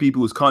taking on people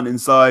who was cutting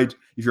inside.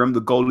 If you remember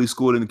the goal he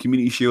scored in the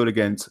Community Shield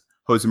against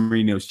Jose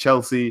Mourinho's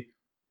Chelsea.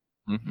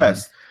 Mm-hmm.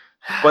 Yes.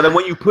 But then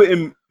when you put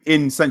him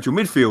in central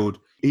midfield,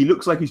 he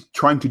looks like he's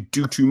trying to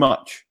do too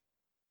much.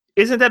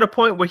 Isn't that a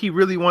point where he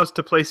really wants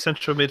to play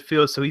central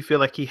midfield, so he feel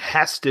like he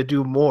has to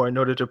do more in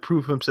order to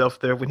prove himself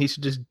there when he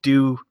should just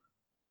do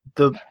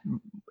the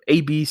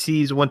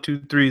ABCs 1, 2,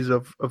 3s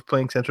of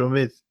playing central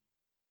mid?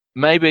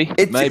 Maybe.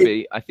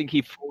 I think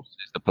he forces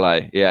the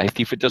play. Yeah,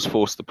 he does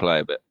force the play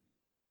a bit.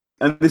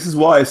 And this is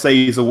why I say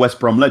he's a West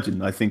Brom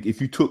legend. I think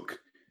if you took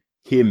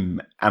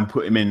him and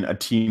put him in a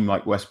team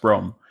like West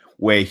Brom,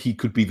 where he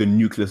could be the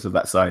nucleus of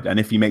that side, and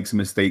if he makes a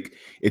mistake,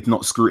 it's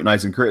not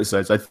scrutinized and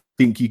criticized, I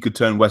think he could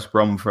turn West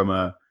Brom from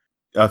a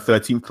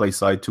 13th place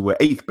side to an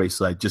 8th place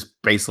side just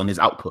based on his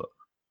output.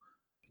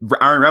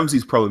 Aaron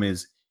Ramsey's problem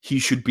is he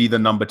should be the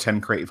number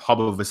 10 creative hub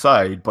of the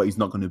side, but he's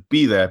not going to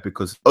be there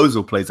because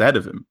Ozil plays ahead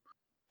of him.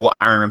 What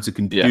Aaron Ramsey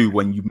can do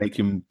when you make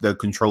him the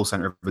control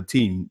center of the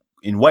team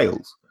in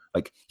Wales.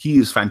 Like, he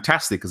is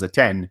fantastic as a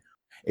 10.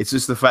 It's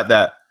just the fact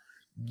that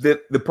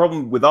the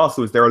problem with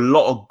Arsenal is there are a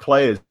lot of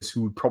players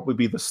who would probably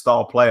be the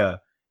star player,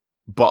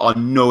 but are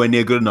nowhere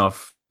near good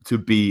enough to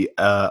be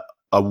a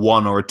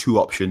 1 or a 2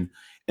 option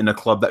in a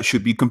club that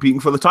should be competing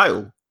for the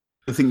title.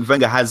 I think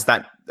Wenger has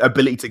that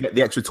ability to get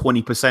the extra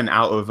 20%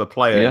 out of a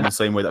player in the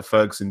same way that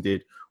Ferguson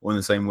did, or in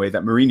the same way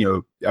that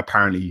Mourinho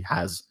apparently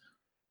has.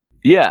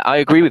 Yeah, I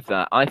agree with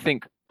that. I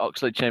think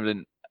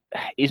Oxlade-Chamberlain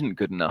isn't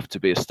good enough to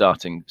be a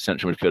starting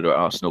central midfielder at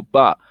Arsenal,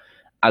 but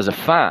as a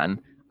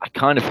fan, I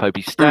kind of hope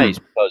he stays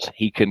because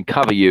he can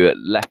cover you at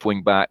left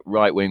wing back,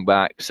 right wing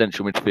back,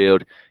 central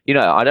midfield. You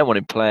know, I don't want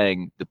him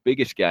playing the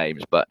biggest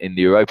games, but in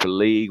the Europa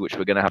League, which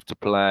we're going to have to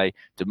play,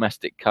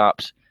 domestic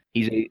cups,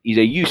 he's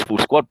a useful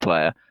squad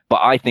player, but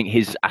I think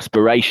his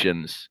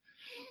aspirations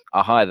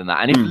are higher than that.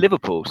 And if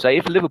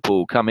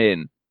Liverpool come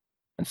in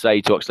and say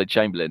to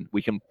Oxlade-Chamberlain,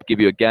 we can give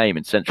you a game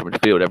in central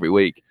midfield every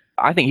week,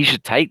 I think he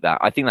should take that.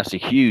 I think that's a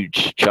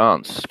huge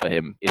chance for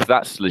him. If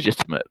that's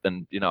legitimate,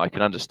 then, you know, I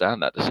can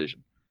understand that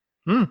decision.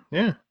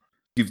 Yeah.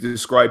 you've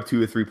described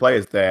 2 or 3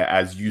 players there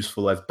as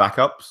useful as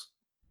backups.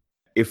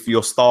 If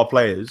your star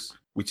players,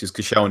 which is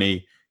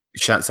Koscielny,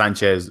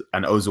 Sanchez,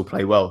 and Ozil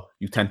play well,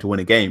 you tend to win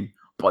a game.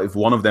 But if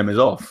one of them is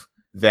off,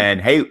 then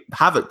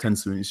havoc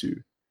tends to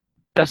ensue.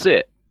 That's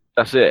it.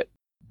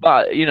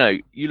 But,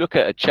 you look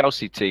at a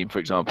Chelsea team, for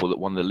example, that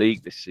won the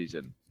league this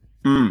season.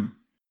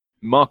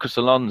 Marcos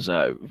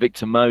Alonso,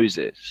 Victor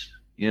Moses,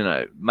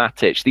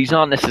 Matic. These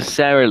aren't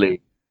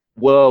necessarily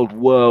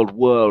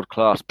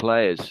world-class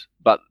players,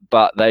 but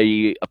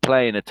they are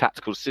playing a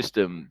tactical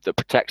system that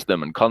protects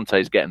them, and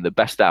Conte's getting the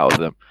best out of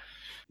them.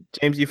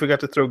 James, you forgot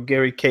to throw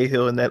Gary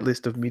Cahill in that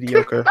list of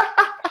mediocre,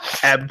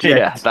 abject,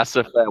 yeah, that's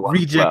a fair one.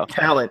 Reject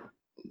talent.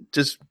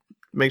 Just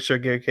make sure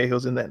Gary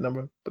Cahill's in that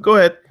number. But go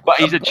ahead. But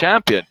he's a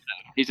champion.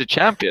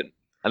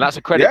 And that's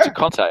a credit to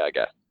Conte, I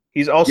guess.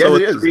 He's also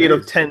a 3 out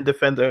of 10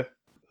 defender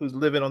who's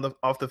living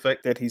off the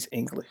fact that he's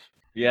English.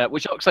 Yeah,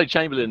 which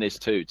Oxlade-Chamberlain is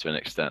too, to an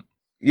extent.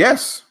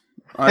 Yes,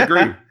 I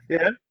agree.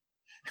 Yeah.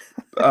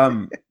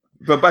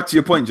 But back to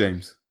your point,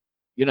 James.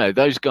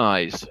 Those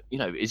guys,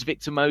 is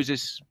Victor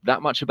Moses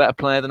that much a better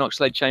player than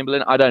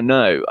Oxlade-Chamberlain? I don't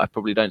know. I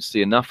probably don't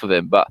see enough of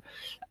him, but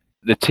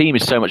the team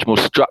is so much more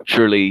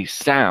structurally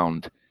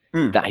sound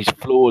that his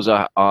flaws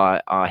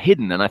are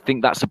hidden. And I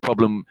think that's a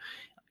problem.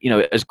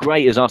 As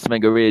great as Arsene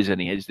Wenger is, and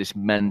he has this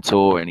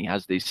mentor and he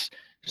has these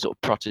sort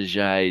of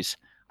proteges,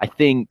 I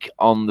think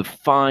on the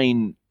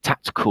fine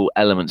tactical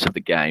elements of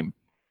the game,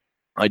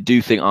 I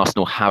do think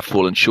Arsenal have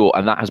fallen short,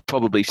 and that has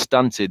probably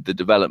stunted the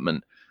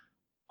development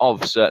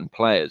of certain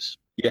players.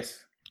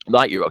 Yes.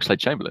 Like your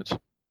Oxlade-Chamberlains.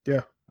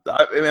 Yeah.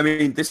 I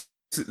mean, this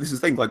is the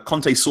thing. Like,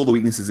 Conte saw the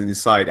weaknesses in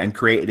his side and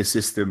created a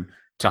system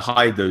to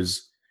hide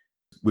those.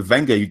 With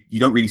Wenger, you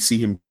don't really see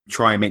him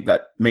try and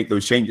make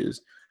those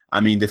changes. I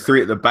mean, the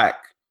 3 at the back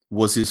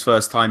was his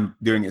first time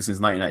doing it since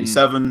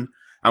 1997.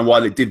 And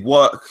while it did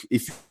work,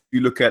 if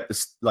you look at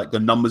the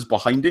numbers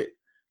behind it,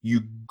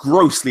 you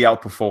grossly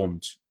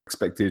outperformed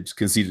expected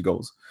conceded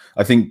goals.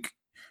 I think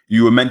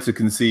you were meant to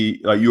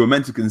concede at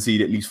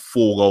least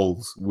 4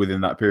 goals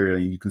within that period,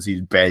 and you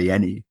conceded barely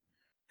any.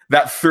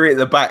 That 3 at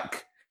the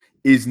back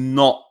is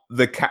not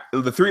the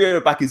 3 at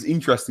the back is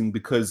interesting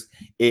because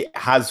it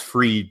has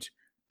freed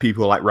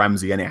people like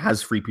Ramsey and it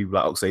has freed people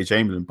like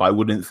Oxlade-Chamberlain. But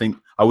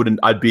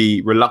I'd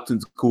be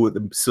reluctant to call it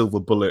the silver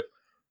bullet.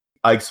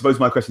 I suppose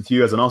my question to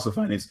you as an Arsenal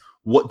fan is,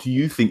 what do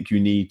you think you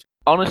need?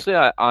 Honestly,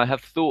 I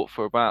have thought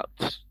for about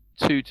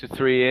 2 to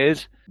 3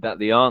 years that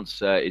the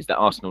answer is that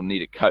Arsenal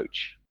need a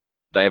coach.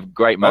 They have a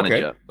great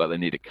manager, but they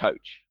need a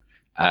coach.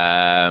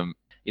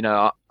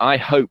 I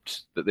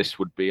hoped that this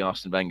would be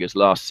Arsene Wenger's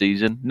last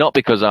season, not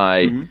because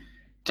I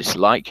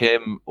dislike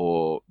him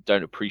or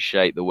don't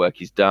appreciate the work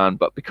he's done,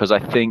 but because I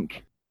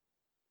think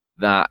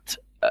that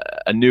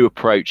a new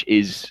approach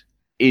is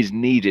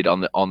needed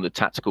on the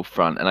tactical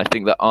front. And I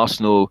think that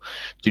Arsenal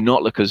do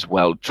not look as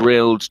well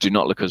drilled, do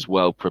not look as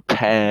well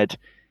prepared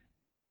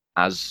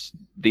as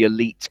the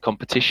elite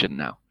competition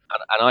now.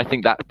 And I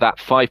think that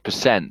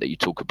 5% that you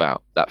talk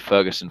about, that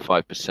Ferguson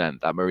 5%,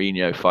 that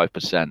Mourinho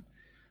 5%,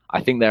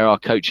 I think there are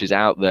coaches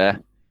out there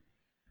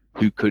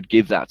who could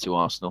give that to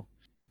Arsenal.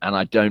 And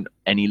I don't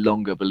any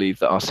longer believe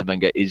that Arsene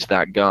Wenger is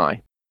that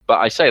guy. But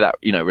I say that,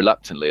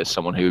 reluctantly as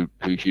someone who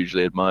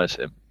hugely admires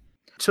him.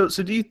 So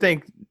do you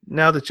think,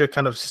 now that you're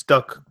kind of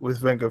stuck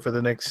with Wenger for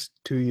the next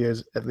 2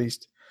 years at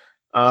least,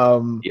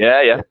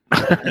 yeah.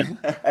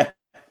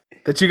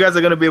 that you guys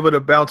are going to be able to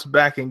bounce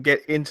back and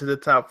get into the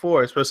top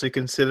 4, especially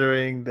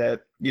considering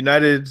that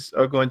United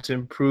are going to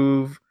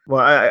improve?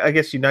 Well, I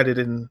guess United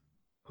and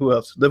who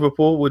else?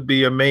 Liverpool would be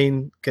your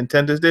main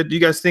contenders there. Do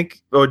you guys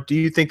think, or do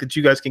you think that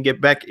you guys can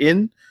get back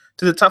in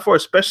to the top 4,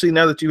 especially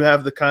now that you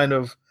have the kind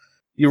of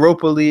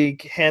Europa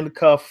League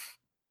handcuff,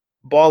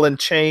 ball and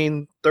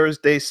chain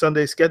Thursday,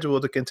 Sunday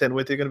schedule to contend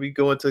with? You're going to be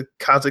going to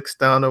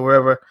Kazakhstan or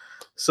wherever.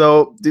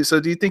 So do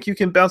you think you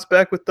can bounce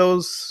back with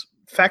those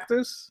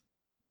factors?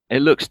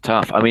 It looks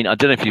tough. I mean, I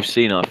don't know if you've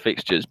seen our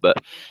fixtures, but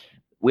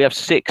we have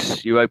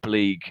 6 Europa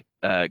League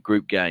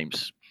group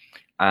games.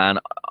 And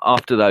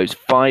after those,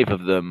 5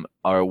 of them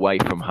are away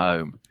from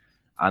home.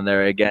 And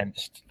they're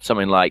against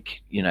something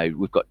like,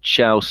 we've got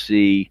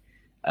Chelsea,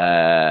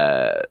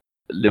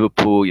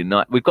 Liverpool,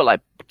 United. We've got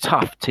like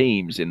tough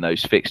teams in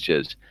those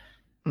fixtures.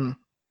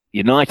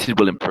 United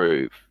will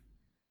improve.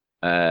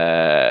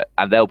 And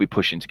they'll be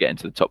pushing to get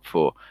into the top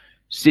 4.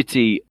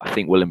 City, I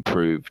think, will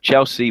improve.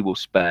 Chelsea will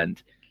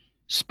spend.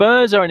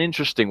 Spurs are an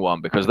interesting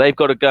one because they've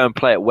got to go and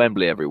play at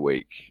Wembley every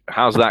week.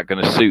 How's that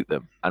going to suit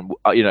them? And,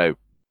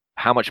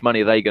 how much money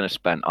are they going to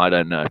spend? I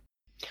don't know.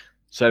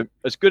 So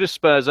as good as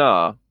Spurs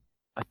are,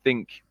 I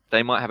think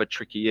they might have a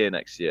tricky year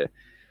next year.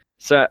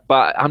 So,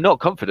 but I'm not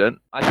confident.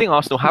 I think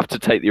Arsenal have to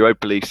take the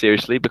Europa League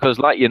seriously because,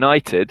 like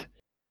United,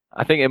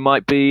 I think it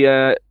might be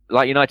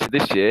like United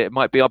this year. It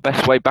might be our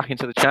best way back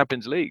into the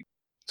Champions League.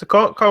 So,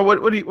 Carl,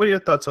 what are your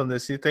thoughts on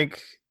this? You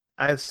think?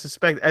 I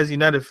suspect, as a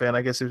United fan,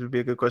 I guess it would be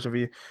a good question for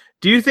you.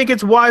 Do you think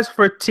it's wise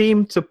for a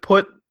team to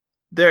put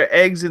their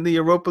eggs in the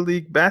Europa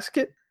League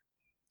basket?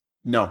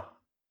 No.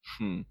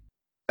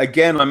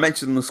 Again, I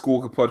mentioned in the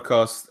Squawker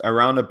podcast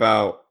around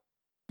about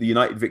the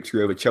United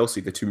victory over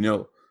Chelsea, the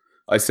 2-0,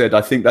 I said,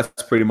 I think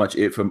that's pretty much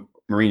it for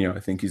Mourinho. I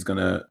think he's going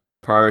to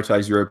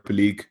prioritize Europa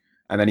League,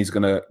 and then he's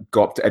going to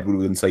go up to Ed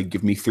Woodward and say,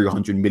 give me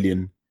 300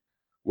 million.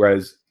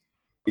 Whereas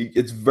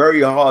it's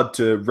very hard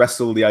to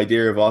wrestle the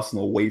idea of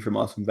Arsenal away from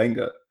Arsene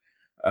Wenger.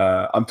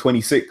 I'm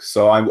 26,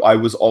 so I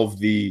was of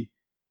the,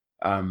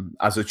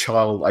 as a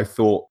child, I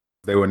thought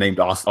they were named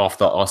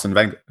after Arsene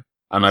Wenger.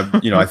 And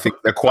I think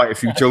there are quite a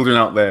few children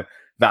out there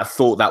that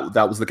thought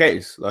that was the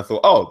case. I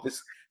thought, oh,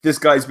 this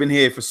guy's been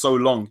here for so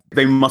long.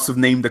 They must have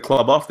named the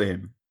club after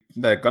him.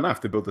 They're going to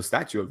have to build a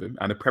statue of him.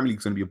 And the Premier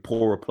League's going to be a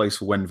poorer place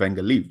for when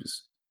Wenger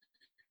leaves.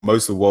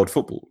 Most of world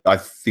football. I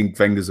think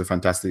Wenger's a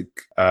fantastic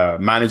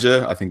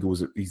manager. I think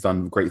he's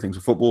done great things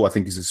with football. I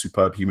think he's a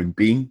superb human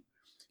being.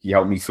 He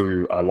helped me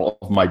through a lot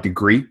of my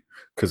degree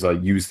because I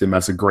used him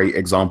as a great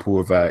example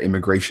of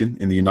immigration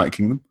in the United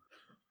Kingdom.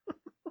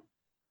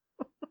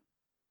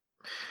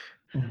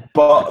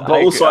 But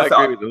also, I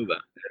agree with all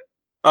that.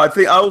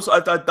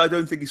 I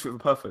don't think he's fit for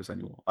purpose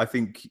anymore. I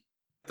think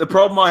the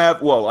problem I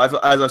have,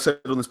 as I said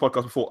on this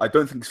podcast before, I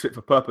don't think he's fit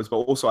for purpose, but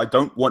also I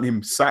don't want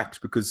him sacked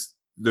because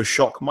the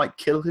shock might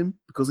kill him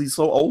because he's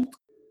so old.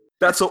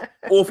 That's an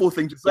awful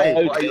thing to say.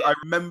 I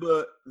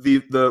remember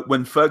the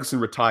when Ferguson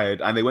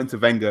retired and they went to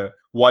Wenger,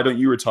 why don't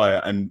you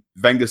retire? And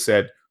Wenger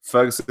said,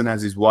 Ferguson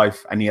has his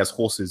wife and he has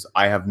horses.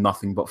 I have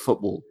nothing but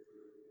football.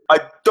 I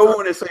don't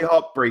want to say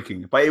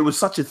heartbreaking, but it was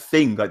such a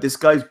thing. Like, this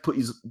guy's put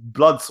his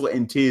blood, sweat,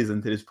 and tears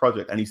into this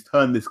project, and he's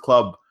turned this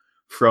club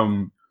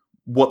from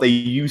what they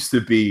used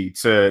to be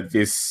to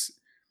this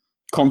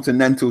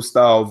continental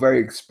style, very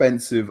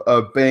expensive,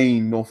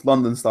 urbane, North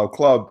London style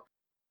club.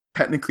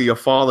 Technically a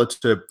father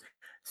to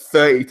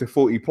 30 to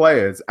 40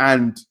 players,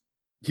 and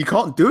he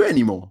can't do it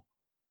anymore.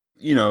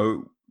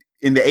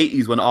 In the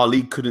 80s when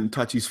Ali couldn't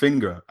touch his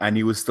finger and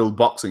he was still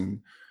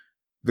boxing,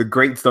 the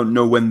greats don't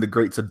know when the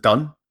greats are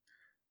done.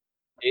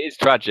 It is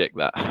tragic,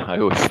 that, I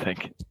always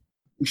think.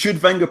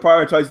 Should Wenger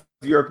prioritize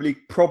the Europa League?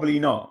 Probably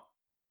not.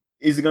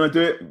 Is he going to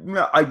do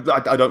it?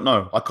 I don't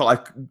know. I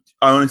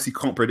honestly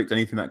can't predict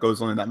anything that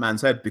goes on in that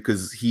man's head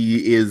because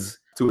he is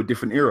to a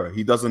different era.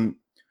 He doesn't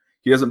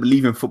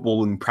believe in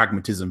football and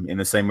pragmatism in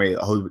the same way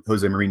that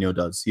Jose Mourinho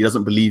does. He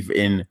doesn't believe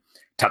in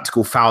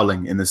tactical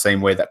fouling in the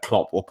same way that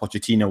Klopp or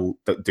Pochettino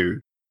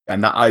do.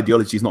 And that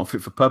ideology is not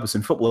fit for purpose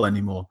in football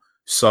anymore.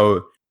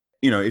 So,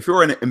 if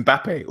you're an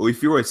Mbappe or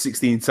if you're a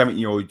 16,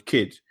 17-year-old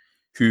kid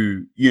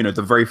who,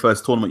 the very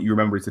first tournament you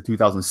remember is the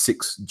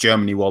 2006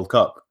 Germany World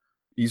Cup,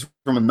 he's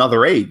from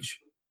another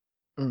age.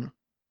 And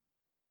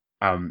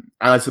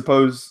I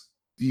suppose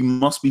you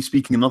must be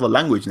speaking another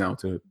language now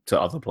to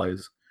other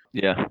players.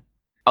 Yeah.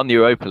 On the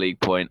Europa League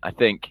point, I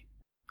think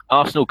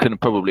Arsenal can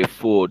probably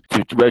afford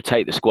to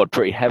rotate the squad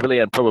pretty heavily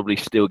and probably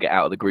still get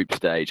out of the group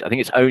stage. I think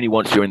it's only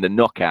once you're in the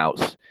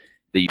knockouts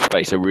that you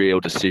face a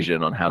real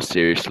decision on how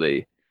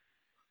seriously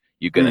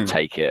you're going to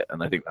take it.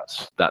 And I think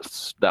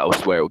that's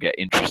where it will get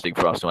interesting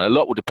for Arsenal. And a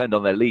lot will depend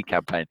on their league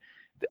campaign.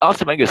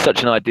 Arsene Wenger is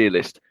such an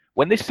idealist.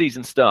 When this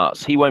season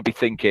starts, he won't be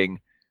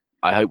thinking,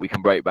 I hope we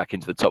can break back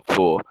into the top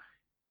four.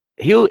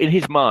 In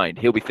his mind,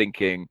 he'll be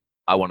thinking,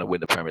 I want to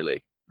win the Premier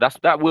League.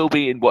 That will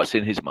be in what's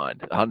in his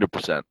mind,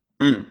 100%.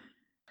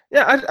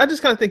 Yeah, I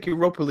just kind of think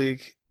Europa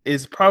League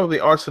is probably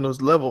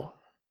Arsenal's level.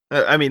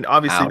 I mean,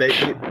 obviously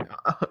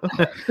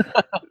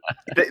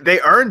they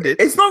earned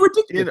it. It's not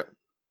ridiculous.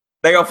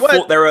 There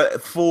are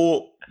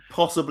four,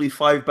 possibly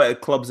five better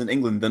clubs in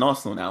England than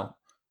Arsenal now.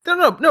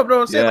 No.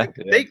 I'm saying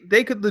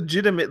they could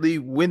legitimately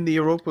win the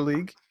Europa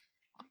League,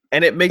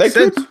 and it makes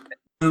sense.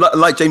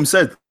 Like James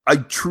said, I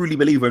truly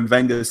believe when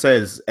Wenger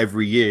says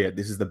every year,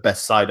 this is the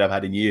best side I've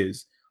had in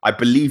years. I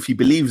believe he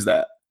believes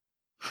that.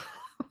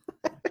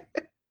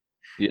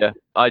 Yeah,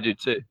 I do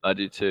too.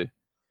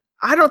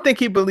 I don't think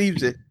he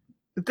believes it.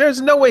 There's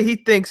no way he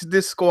thinks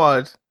this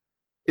squad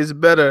is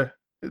better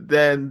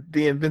than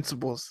the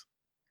Invincibles.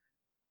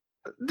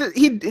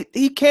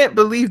 He can't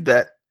believe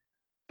that.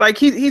 Like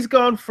he's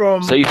gone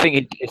from. So you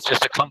think it's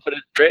just a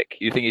confidence trick?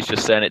 You think he's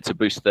just saying it to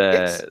boost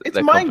their? It's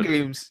their mind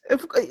confidence?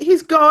 games.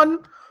 He's gone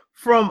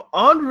from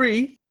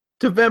Henry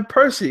to Van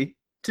Persie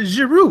to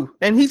Giroud,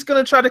 and he's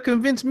gonna try to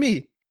convince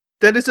me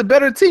that it's a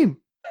better team.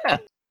 Yeah.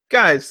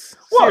 Guys,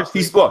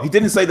 he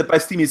didn't say the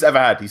best team he's ever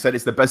had. He said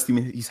it's the best team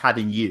he's had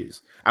in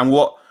years. And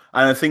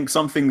I think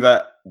something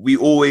that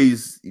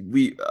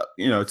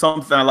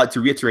something I like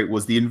to reiterate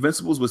was the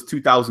Invincibles was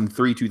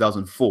 2003,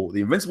 2004.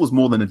 The Invincibles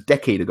more than a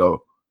decade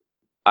ago.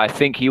 I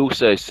think he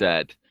also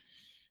said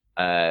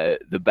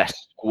the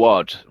best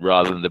squad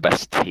rather than the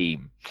best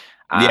team.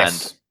 And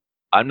yes.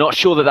 I'm not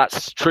sure that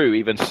that's true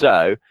even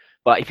so,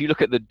 but if you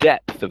look at the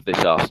depth of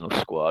this Arsenal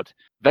squad,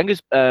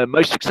 Wenger's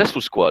most successful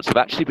squads have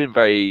actually been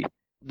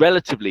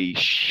relatively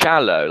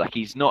shallow. Like,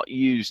 he's not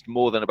used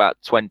more than about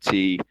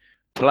 20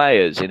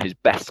 players in his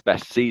best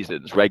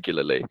seasons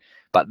regularly.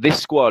 But this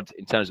squad,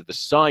 in terms of the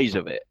size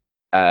of it,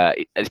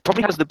 it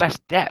probably has the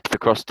best depth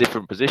across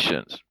different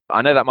positions.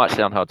 I know that might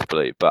sound hard to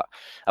believe, but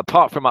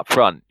apart from up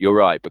front, you're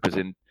right, because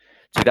in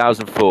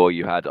 2004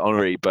 you had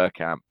Henry,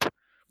 Bergkamp,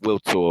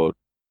 Wiltord,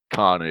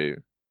 Kanu.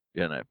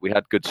 We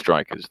had good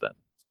strikers then.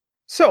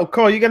 So,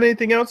 Carl, you got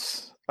anything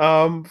else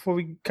before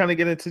we kind of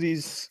get into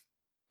these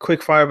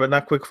quick fire but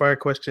not quick fire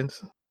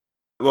questions?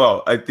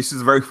 Well, this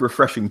is a very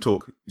refreshing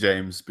talk,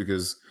 James,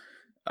 because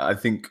I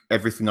think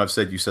everything I've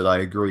said, you said I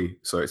agree.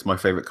 So it's my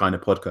favorite kind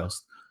of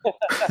podcast.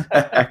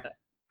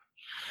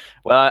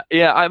 Well,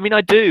 yeah, I mean,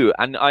 I do.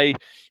 And I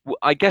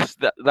guess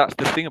that's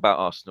the thing about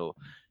Arsenal.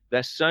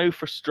 They're so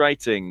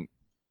frustrating.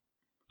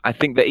 I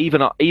think that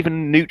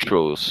even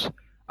neutrals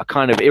are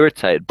kind of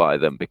irritated by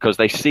them because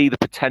they see the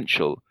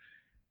potential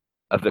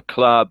of the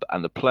club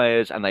and the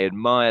players, and they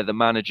admire the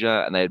manager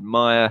and they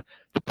admire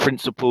the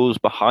principles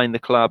behind the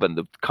club and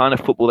the kind of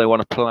football they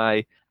want to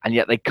play, and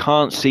yet they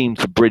can't seem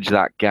to bridge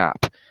that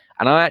gap.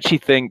 And I actually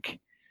think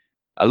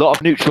a lot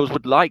of neutrals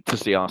would like to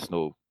see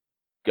Arsenal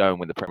go and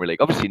win the Premier League.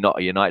 Obviously not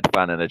a United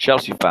fan and a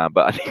Chelsea fan,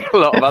 but I think a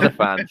lot of other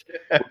fans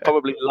would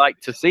probably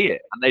like to see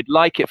it, and they'd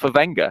like it for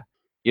Wenger.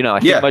 You know, I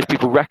think most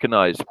people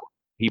recognise what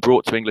he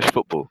brought to English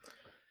football.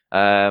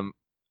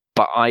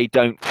 But I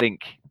don't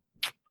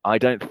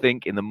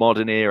think in the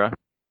modern era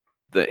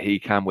that he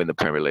can win the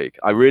Premier League.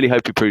 I really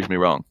hope he proves me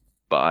wrong,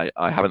 but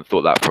I haven't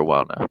thought that for a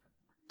while now.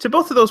 To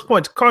both of those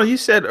points, Carl, you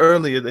said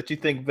earlier that you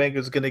think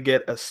Wenger's going to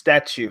get a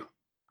statue.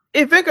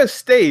 If Wenger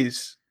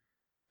stays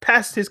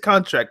past his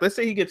contract, let's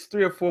say he gets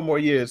 3 or 4 more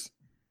years,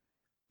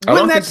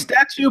 wouldn't that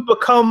statue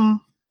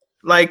become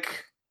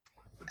like,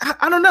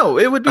 I don't know,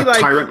 it would be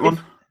like tyrant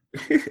one?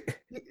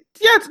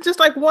 Yeah, it's just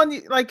like one,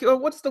 like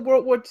what's the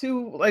World War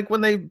II, like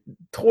when they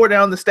tore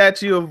down the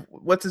statue of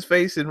what's his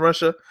face in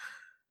Russia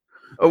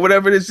or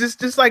whatever it is,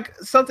 just like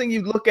something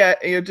you look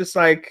at and you're just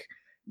like,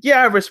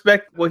 yeah, I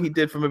respect what he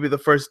did for maybe the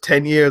first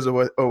 10 years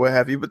or what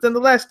have you, but then the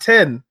last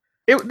 10,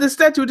 the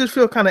statue would just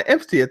feel kind of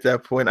empty at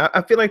that point.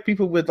 I feel like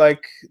people would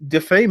like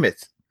defame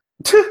it.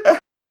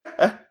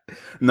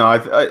 No,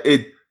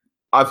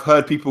 I've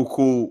heard people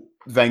call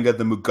Wenger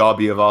the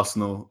Mugabe of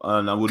Arsenal,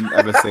 and I wouldn't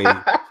ever say.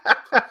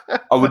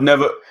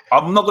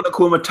 I'm not going to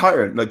call him a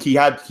tyrant. Like he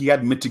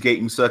had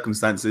mitigating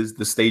circumstances.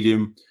 The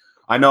stadium.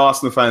 I know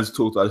Arsenal fans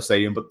talk about the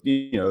stadium, but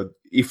you know,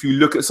 if you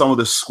look at some of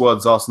the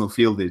squads Arsenal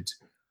fielded,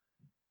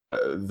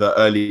 the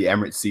early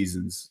Emirates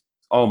seasons.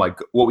 Oh my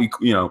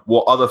God!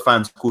 What other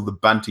fans call the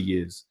banter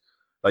years.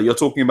 Like you're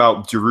talking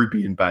about Giroud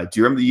being bad. Do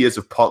you remember the years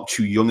of Park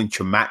Chu-young and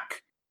Chamak?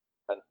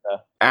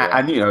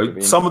 And you know,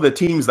 some of the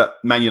teams that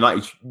Man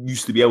United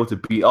used to be able to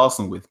beat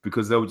Arsenal with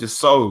because they were just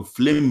so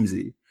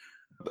flimsy.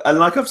 And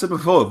like I've said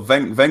before,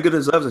 Wenger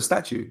deserves a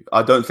statue.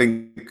 I don't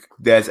think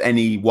there's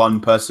any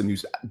one person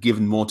who's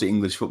given more to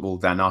English football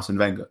than Arsene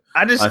Wenger.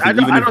 I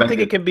don't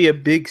think it can be a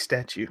big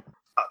statue.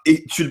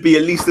 It should be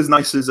at least as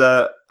nice as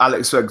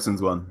Alex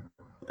Ferguson's one.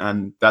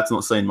 And that's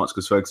not saying much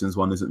because Ferguson's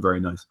one isn't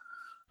very nice.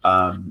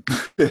 I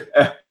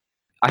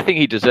think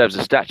he deserves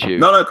a statue.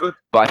 No, good.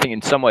 But I think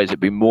in some ways it'd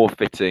be more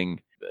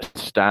fitting a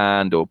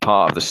stand or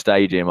part of the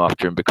stadium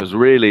after him, because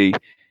really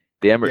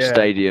the Emirates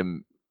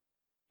Stadium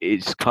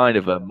is kind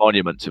of a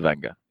monument to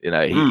Wenger. You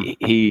know,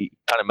 he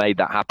kind of made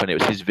that happen. It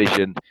was his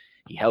vision.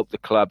 He helped the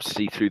club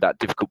see through that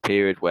difficult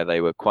period where they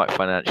were quite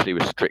financially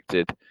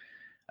restricted.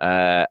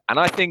 And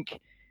I think,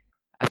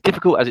 as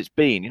difficult as it's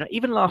been, you know,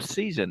 even last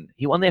season,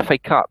 he won the FA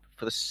Cup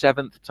for the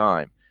 7th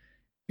time.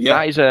 Yeah.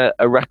 That is a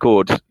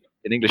record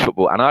in English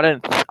football.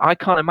 And I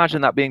can't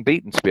imagine that being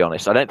beaten, to be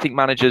honest. I don't think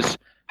managers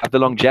have the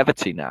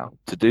longevity now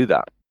to do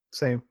that.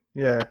 Same,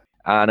 yeah.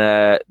 And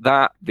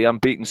the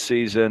unbeaten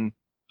season,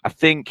 I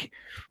think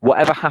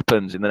whatever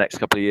happens in the next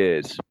couple of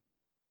years,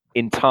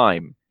 in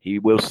time, he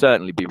will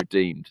certainly be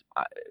redeemed.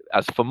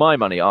 As for my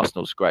money,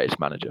 Arsenal's greatest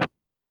manager.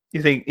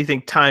 You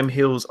think time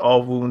heals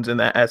all wounds in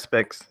that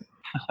aspect?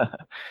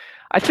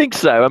 I think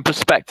so, and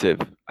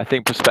perspective. I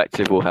think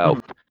perspective will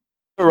help.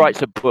 Who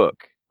writes a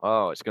book?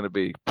 Oh, it's going to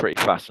be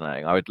pretty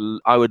fascinating. I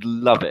would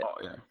love it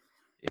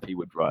if he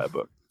would write a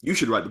book. You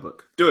should write the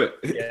book. Do it.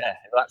 Yeah,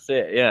 that's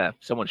it. Yeah,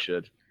 someone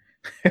should.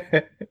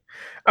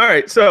 All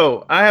right,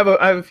 so I have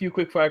a few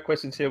quick fire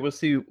questions here. We'll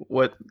see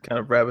what kind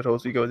of rabbit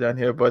holes we go down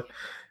here. But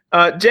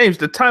James,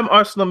 the time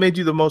Arsenal made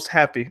you the most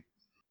happy?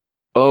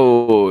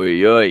 Oh,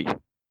 yoy.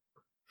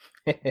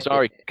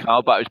 Sorry,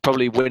 Carl, but it was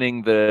probably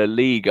winning the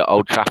league at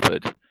Old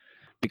Trafford,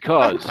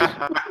 because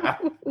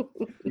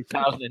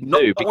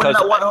 2002. Because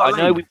I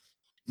know do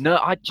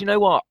you know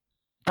what?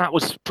 That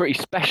was pretty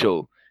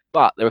special.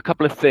 But there were a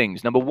couple of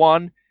things. Number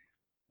one,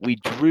 we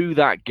drew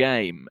that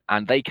game,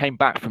 and they came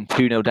back from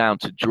 2-0 down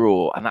to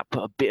draw, and that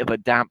put a bit of a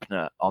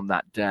dampener on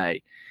that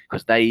day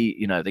because they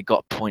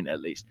got a point at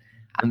least.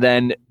 And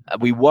then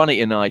we won at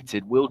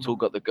United. Wiltord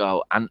got the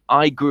goal, and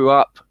I grew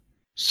up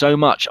so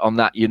much on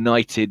that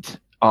United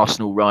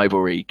Arsenal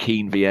rivalry,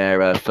 Keane,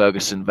 Vieira,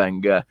 Ferguson,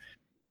 Wenger,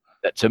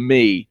 that to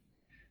me,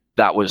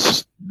 that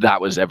was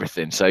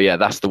everything. So yeah,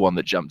 that's the one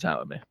that jumped out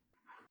at me.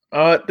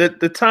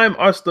 The time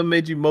Arsenal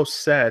made you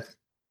most sad?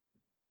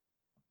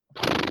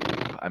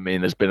 I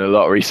mean, there's been a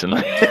lot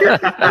recently.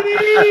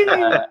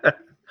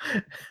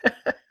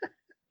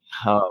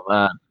 Oh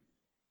man,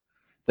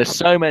 there's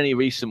so many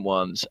recent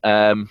ones.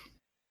 A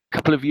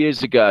couple of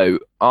years ago,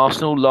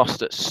 Arsenal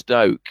lost at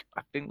Stoke.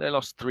 I think they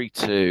lost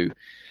 3-2.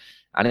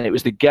 And it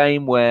was the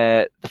game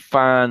where the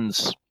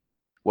fans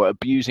were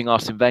abusing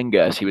Arsene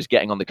Wenger as he was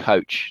getting on the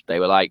coach. They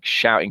were like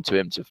shouting to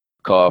him to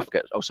fuck off.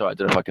 Sorry, I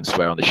don't know if I can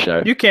swear on the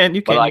show. You can.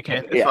 Like, you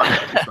can. It's fine.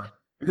 It's fine.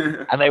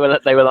 And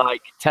they were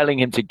like telling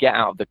him to get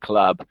out of the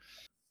club.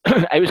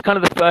 It was kind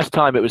of the first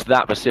time it was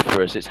that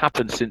vociferous. It's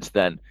happened since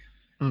then.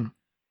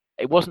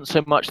 It wasn't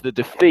so much the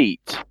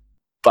defeat,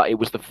 but it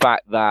was the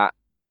fact that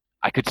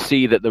I could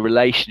see that the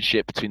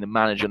relationship between the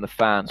manager and the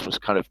fans was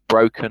kind of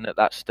broken at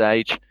that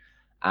stage.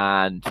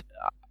 And,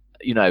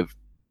 you know,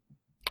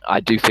 I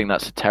do think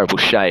that's a terrible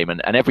shame.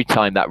 And every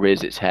time that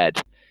rears its head,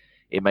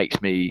 it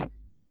makes me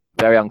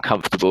very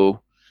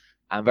uncomfortable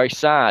and very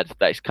sad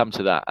that it's come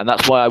to that. And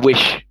that's why I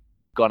wish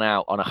gone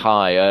out on a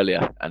high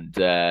earlier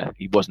and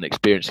he wasn't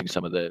experiencing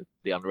some of the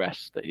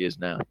unrest that he is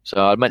now.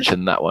 So I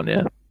mentioned that one,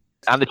 yeah.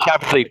 And the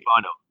Champions League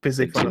final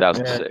in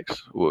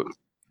 2006. Yeah.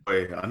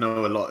 I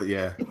know a lot.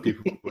 Yeah,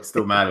 people were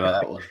still mad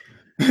about that one.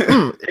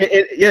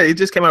 It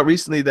just came out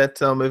recently that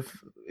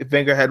if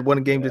Wenger had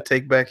one game to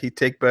take back, he'd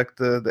take back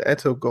the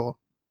Eto'o goal.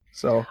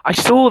 So I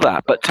saw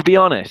that, but to be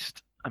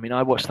honest, I mean,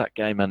 I watched that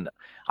game and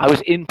I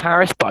was in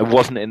Paris, but I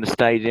wasn't in the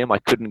stadium. I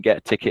couldn't get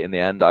a ticket in the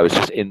end. I was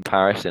just in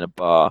Paris in a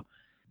bar.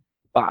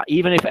 But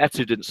even if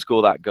Eto'o didn't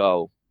score that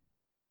goal,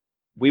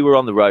 we were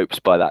on the ropes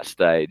by that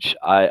stage.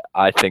 I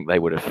think they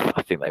would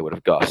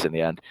have got us in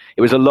the end.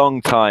 It was a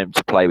long time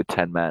to play with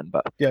 10 men,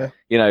 but yeah,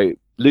 you know,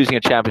 losing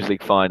a Champions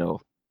League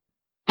final,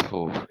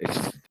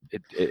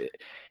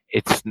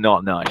 it's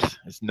not nice.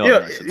 It's not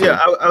nice. Yeah,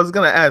 I was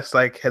gonna ask,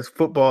 like, I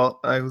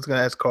was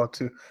gonna ask Carl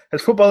too.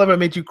 Has football ever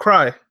made you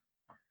cry?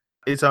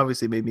 It's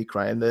obviously made me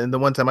cry. And the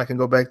one time I can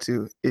go back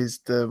to is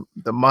the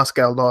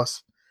Moscow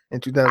loss in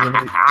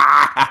 2008.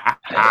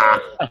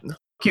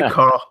 Cute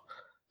Carl.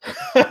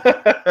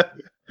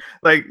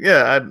 Like,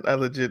 yeah, I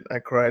legit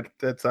cried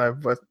that time,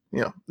 but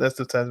you know, that's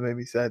the times made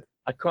me sad.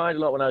 I cried a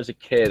lot when I was a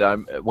kid.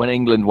 When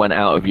England went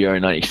out of Euro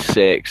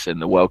 96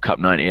 and the World Cup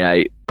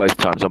 98, both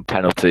times on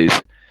penalties,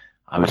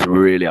 I was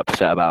really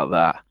upset about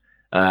that.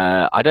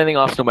 I don't think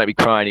Arsenal make me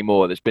cry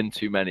anymore. There's been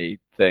too many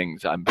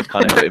things. I'm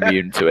kind of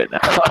immune to it now.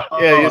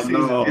 Yeah,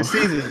 your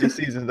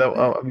seasons.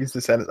 I'm used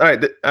to sadness. All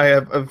right, I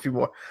have a few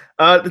more.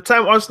 The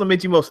time Arsenal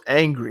made you most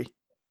angry.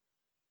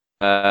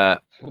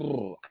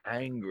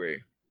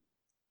 Angry.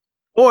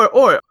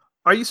 Or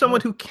are you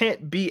someone who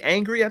can't be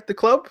angry at the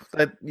club?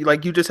 That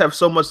you just have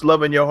so much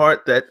love in your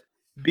heart that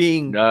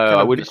being... No,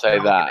 I wouldn't say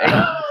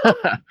that.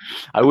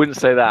 I wouldn't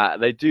say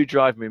that. They do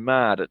drive me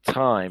mad at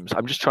times.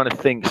 I'm just trying to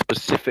think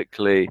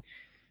specifically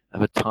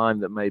of a time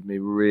that made me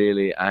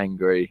really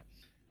angry.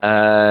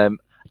 Do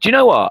you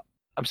know what?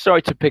 I'm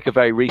sorry to pick a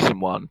very recent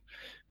one,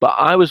 but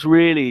I was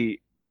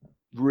really,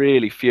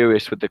 really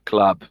furious with the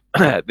club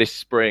this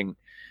spring.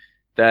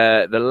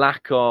 The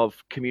lack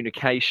of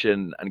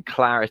communication and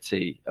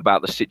clarity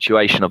about the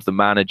situation of the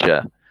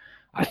manager.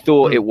 I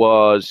thought it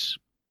was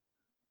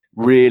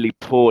really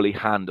poorly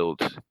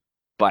handled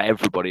by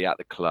everybody at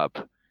the club.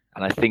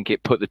 And I think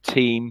it put the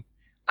team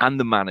and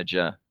the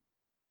manager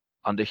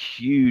under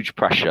huge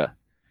pressure.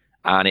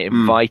 And it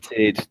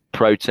invited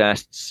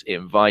protests, it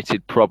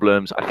invited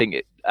problems. I think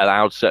it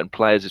allowed certain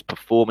players'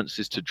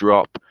 performances to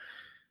drop.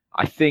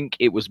 I think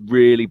it was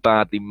really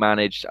badly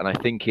managed, and I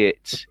think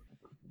it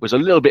was a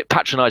little bit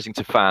patronizing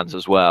to fans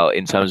as well,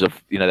 in terms of,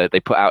 you know, they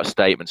put out a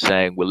statement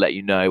saying, we'll let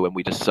you know when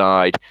we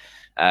decide.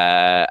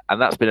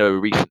 And that's been a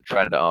recent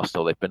trend at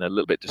Arsenal. They've been a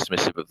little bit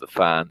dismissive of the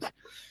fans.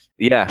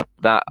 Yeah,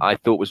 that I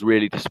thought was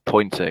really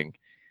disappointing.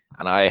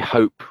 And I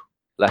hope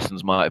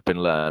lessons might have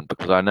been learned,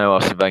 because I know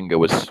Arsene Wenger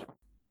was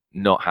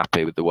not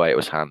happy with the way it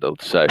was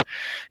handled. So,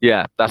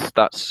 yeah,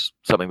 that's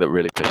something that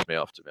really pissed me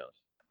off, to be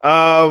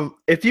honest.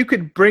 If you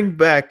could bring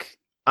back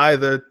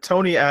either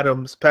Tony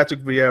Adams,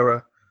 Patrick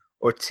Vieira,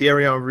 or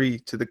Thierry Henry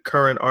to the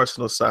current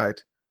Arsenal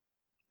side,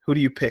 who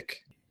do you pick?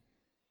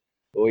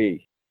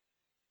 I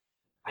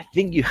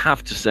think you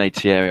have to say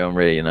Thierry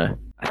Henry, you know.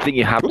 I think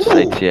you have to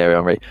say Thierry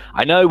Henry.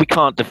 I know we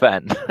can't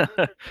defend,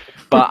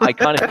 but I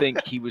kind of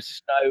think he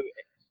was so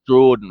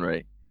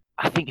extraordinary.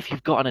 I think if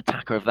you've got an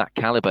attacker of that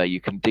caliber, you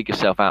can dig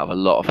yourself out of a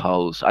lot of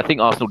holes. I think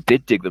Arsenal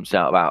did dig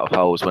themselves out of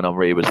holes when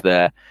Henry was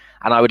there.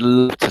 And I would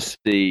love to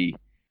see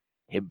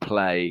him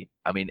play.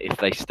 I mean, if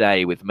they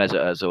stay with Mesut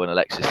Ozil and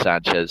Alexis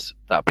Sanchez,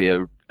 that'd be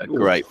a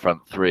great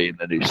front three in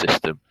the new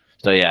system.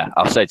 So, yeah,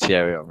 I'll say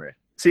Thierry Henry.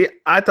 See,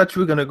 I thought you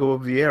were going to go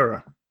with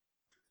Vieira.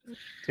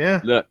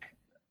 Yeah. Look,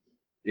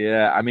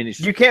 yeah, I mean,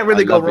 you can't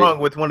really go wrong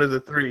with one of the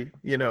three,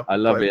 you know. I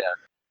love it.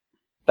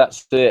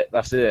 That's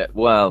it.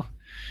 Well,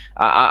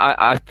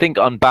 I think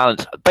on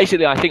balance,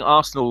 basically, I think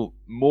Arsenal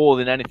more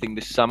than anything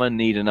this summer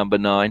need a number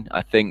 9.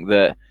 I think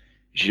that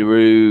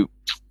Giroud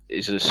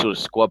is a sort of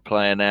squad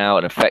player now,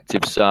 an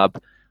effective sub.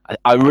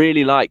 I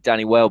really like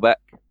Danny Welbeck,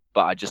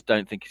 but I just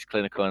don't think he's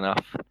clinical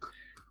enough.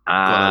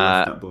 I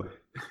love that boy.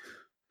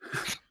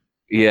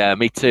 Yeah,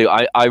 me too.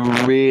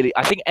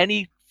 I think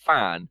any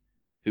fan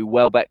who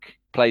Welbeck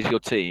plays your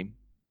team,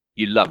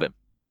 you love him.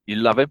 You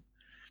love him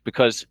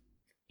because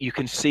you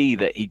can see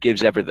that he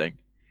gives everything.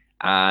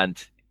 And,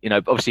 you know,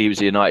 obviously he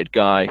was a United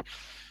guy,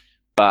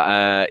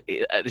 but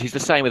he's the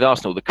same with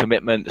Arsenal, the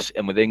commitments,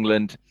 and with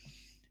England.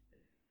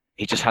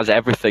 he just has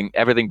everything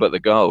but the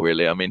goal,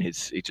 really. I mean,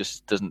 he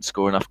just doesn't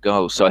score enough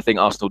goals. So I think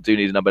Arsenal do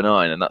need a number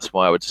 9, and that's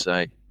why I would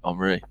say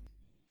Henry.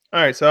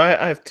 All right, so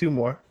I have 2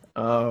 more.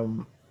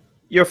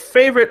 Your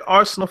favorite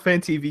Arsenal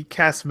Fan TV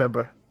cast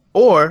member,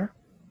 or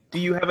do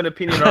you have an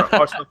opinion on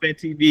Arsenal Fan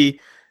TV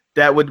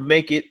that would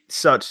make it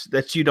such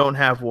that you don't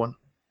have one?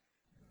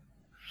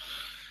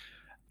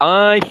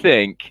 I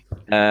think,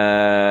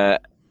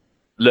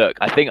 look,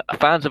 I think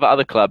fans of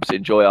other clubs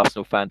enjoy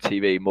Arsenal Fan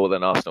TV more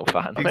than Arsenal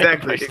fans.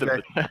 Exactly.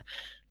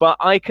 But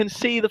I can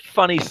see the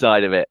funny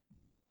side of it.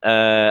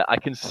 I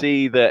can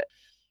see that,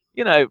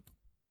 you know,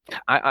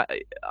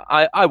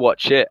 I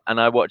watch it, and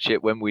I watch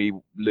it when we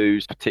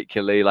lose,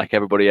 particularly like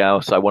everybody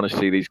else. I want to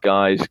see these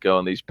guys go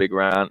on these big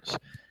rants.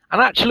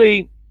 And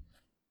actually,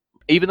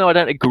 even though I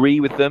don't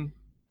agree with them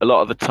a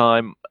lot of the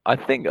time, I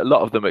think a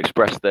lot of them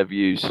express their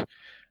views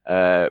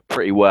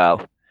pretty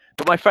well.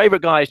 But my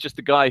favorite guy is just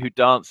the guy who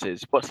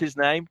dances. What's his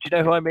name? Do you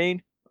know who I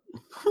mean?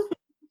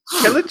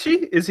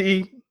 Kelechi? Is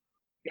he?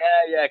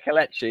 Yeah,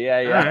 Kelechi.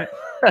 Yeah.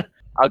 Right.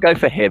 I'll go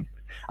for him.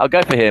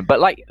 But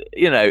like,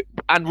 you know,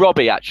 and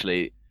Robbie,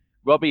 actually.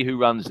 Robbie, who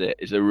runs it,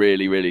 is a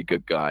really, really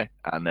good guy.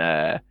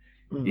 And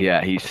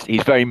yeah,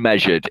 he's very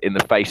measured in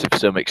the face of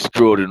some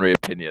extraordinary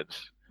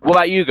opinions. What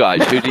about you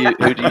guys? Who do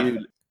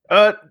you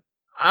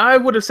I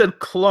would have said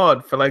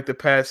Claude for like the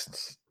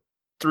past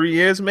 3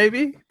 years,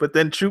 maybe. But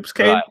then Troops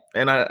came, right.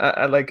 And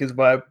I like his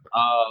vibe.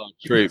 Oh,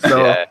 Troops,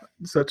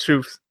 So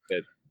Troops.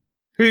 Good.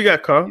 Who you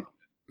got, Carl?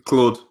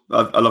 Claude.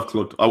 I love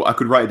Claude. I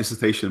could write a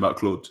dissertation about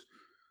Claude.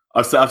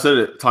 I've said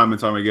it time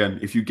and time again.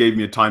 If you gave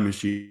me a time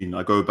machine,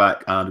 I go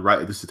back and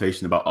write a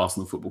dissertation about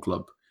Arsenal Football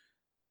Club.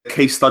 A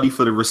case study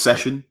for the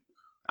recession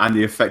and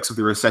the effects of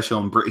the recession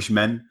on British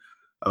men.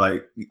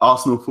 Like, the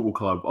Arsenal Football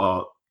Club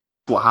are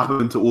what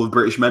happened to all the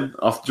British men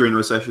during the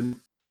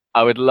recession.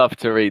 I would love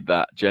to read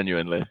that,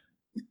 genuinely.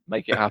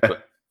 Make it happen.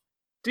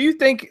 Do you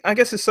think, I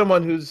guess as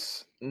someone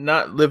who's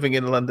not living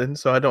in London,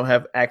 so I don't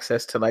have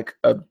access to like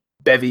a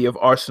bevy of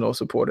Arsenal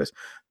supporters,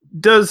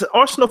 does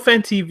Arsenal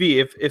Fan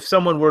TV, if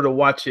someone were to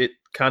watch it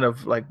kind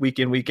of like week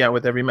in, week out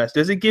with every match,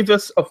 does it give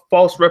us a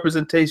false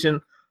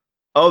representation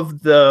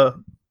of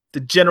the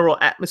general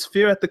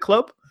atmosphere at the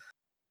club?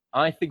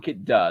 I think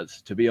it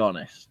does, to be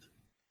honest.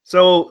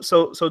 So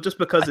just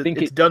because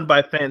it's done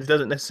by fans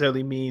doesn't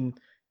necessarily mean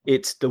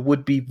it's the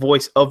would-be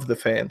voice of the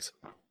fans.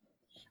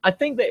 I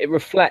think that it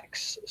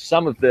reflects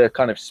some of the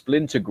kind of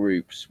splinter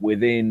groups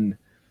within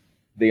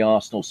the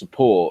Arsenal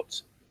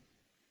support.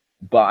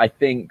 But I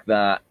think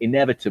that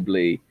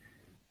inevitably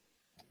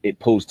it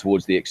pulls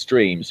towards the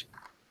extremes.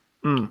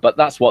 But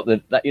that's what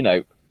that you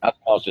know, as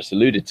I was just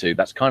alluded to,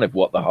 that's kind of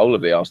what the whole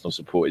of the Arsenal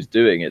support is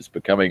doing. It's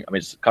becoming, I mean,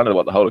 it's kind of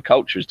what the whole of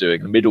culture is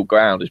doing. The middle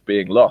ground is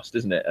being lost,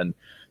 isn't it? And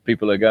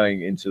people are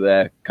going into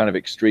their kind of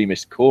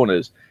extremist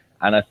corners.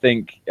 And I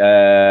think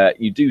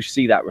you do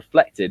see that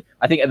reflected.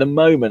 I think at the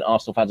moment,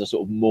 Arsenal fans are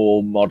sort of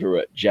more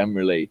moderate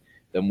generally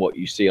than what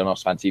you see on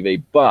Arsenal Fan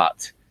TV.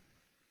 But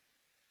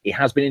it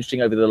has been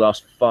interesting over the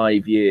last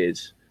 5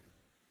 years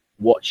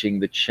watching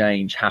the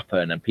change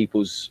happen and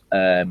people's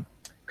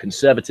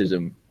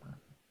conservatism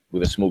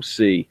with a small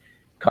c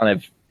kind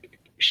of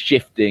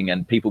shifting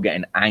and people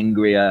getting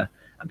angrier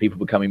and people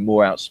becoming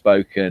more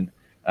outspoken.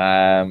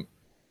 I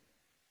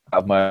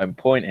have my own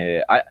point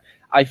here.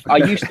 I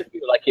used to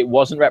feel like it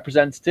wasn't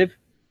representative,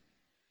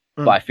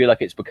 but I feel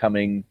like it's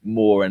becoming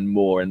more and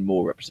more and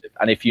more representative.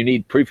 And if you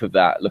need proof of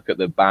that, look at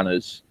the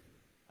banners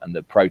and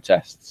the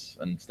protests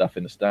and stuff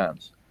in the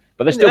stands.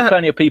 But there's still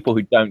plenty of people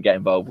who don't get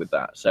involved with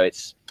that. So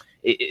it's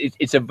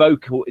a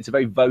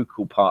very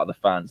vocal part of the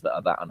fans that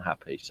are that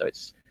unhappy. So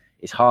it's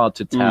hard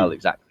to tell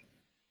exactly.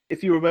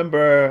 If you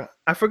remember,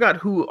 I forgot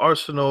who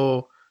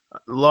Arsenal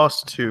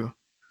lost to,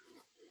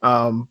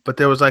 but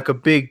there was like a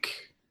big,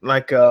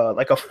 like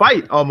a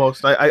fight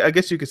almost. I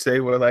guess you could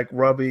say where like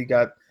Robbie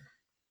got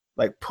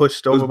like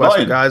pushed over by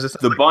some guys.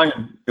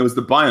 It was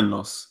the Bayern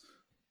loss.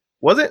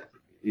 Was it?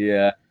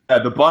 Yeah.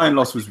 The Bayern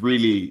loss was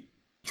really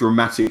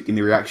dramatic in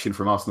the reaction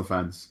from Arsenal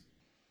fans.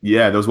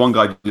 Yeah, there was one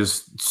guy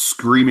just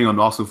screaming on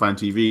Arsenal Fan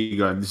TV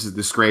going, "This is a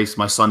disgrace.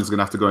 My son is going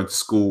to have to go into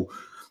school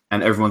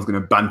and everyone's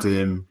going to banter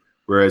him."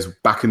 Whereas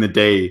back in the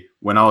day,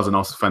 when I was an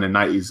Arsenal fan in the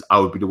 90s, I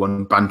would be the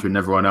one bantering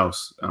everyone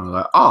else. And I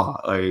was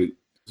like,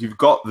 you've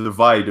got the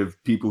divide of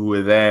people who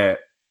were there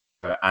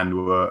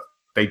and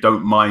they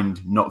don't mind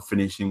not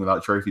finishing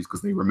without trophies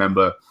because they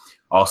remember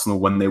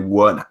Arsenal when they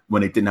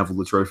didn't have all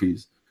the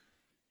trophies.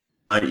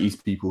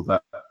 90s people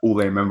that all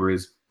they remember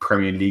is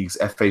Premier Leagues,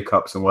 FA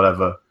Cups, and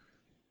whatever.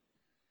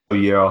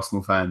 Year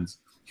Arsenal fans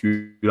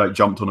who like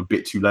jumped on a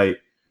bit too late,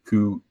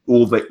 who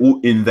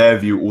in their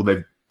view all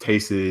they've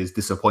tasted is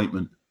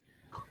disappointment.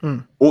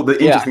 All the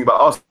interesting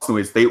about Arsenal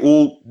is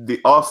the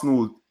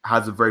Arsenal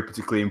has a very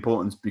particular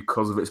importance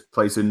because of its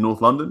place in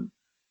North London.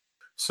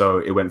 So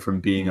it went from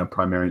being a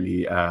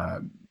primarily,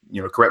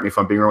 correct me if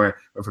I'm being wrong,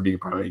 went from being a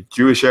primarily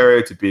Jewish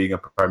area to being a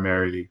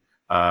primarily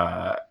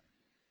Black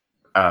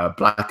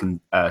and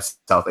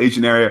South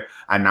Asian area,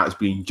 and now it's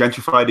being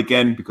gentrified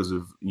again because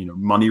of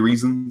money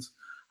reasons.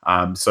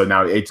 So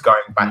now it's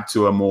going back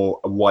to a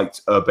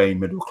white, urban,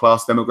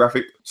 middle-class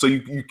demographic. So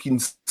you can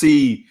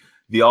see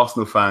the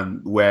Arsenal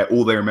fan where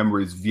all they remember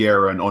is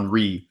Vieira and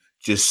Henry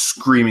just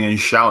screaming and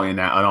shouting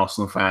at an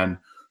Arsenal fan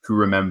who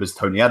remembers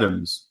Tony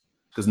Adams.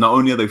 Because not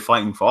only are they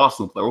fighting for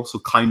Arsenal, but they're also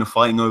kind of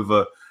fighting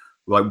over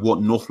like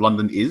what North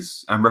London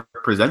is and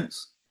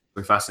represents.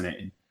 Very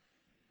fascinating.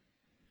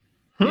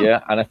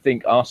 Yeah, and I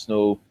think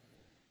Arsenal,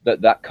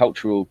 that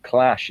cultural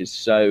clash is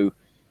so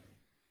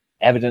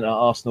evident at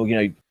Arsenal. You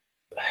know,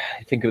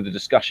 think of the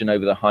discussion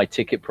over the high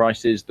ticket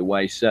prices, the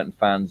way certain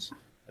fans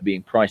are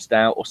being priced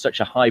out, or such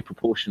a high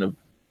proportion of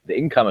the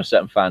income of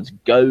certain fans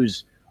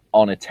goes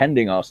on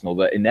attending Arsenal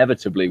that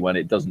inevitably, when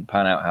it doesn't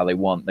pan out how they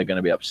want, they're going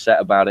to be upset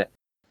about it.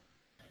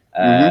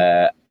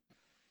 And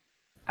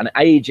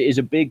age is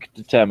a big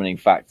determining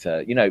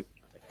factor. You know,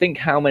 think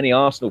how many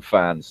Arsenal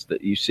fans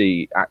that you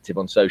see active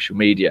on social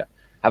media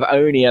have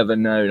only ever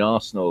known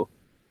Arsenal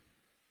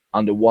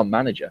under one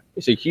manager.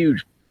 It's a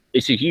huge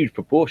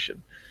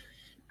proportion.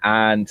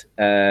 And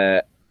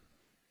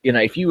you know,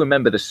 if you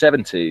remember the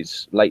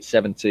 70s, late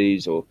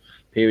 70s, or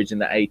periods in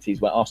the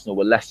 80s where Arsenal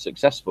were less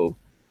successful,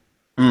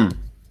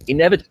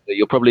 inevitably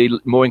you're probably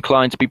more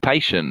inclined to be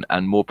patient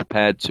and more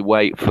prepared to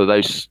wait for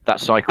that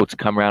cycle to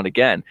come around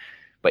again.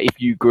 But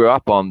if you grew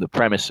up on the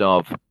premise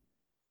of,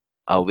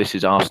 oh, this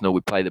is Arsenal,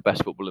 we play the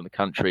best football in the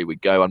country, we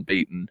go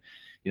unbeaten,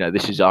 you know,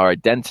 this is our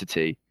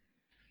identity,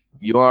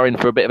 you are in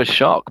for a bit of a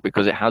shock,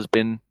 because it has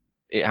been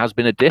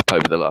a dip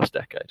over the last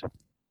decade.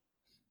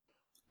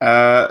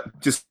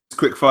 Just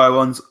quick fire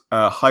ones.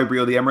 Highbury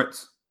or the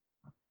Emirates?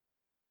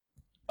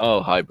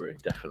 Oh, Highbury,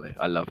 definitely.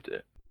 I loved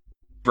it.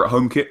 For a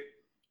home kit?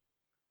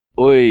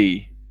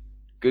 Oi,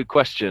 good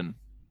question.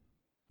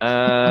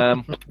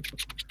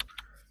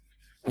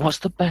 What's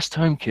the best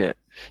home kit?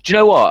 Do you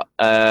know what?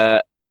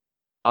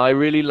 I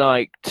really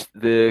liked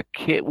the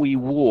kit we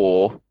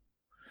wore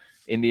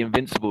in the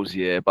Invincibles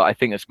year, but I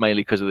think it's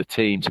mainly because of the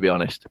team, to be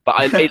honest. But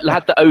it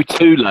had the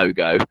O2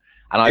 logo,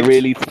 and I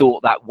really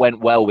thought that went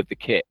well with the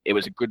kit. It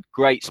was a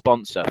great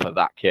sponsor for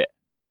that kit.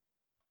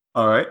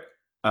 All right.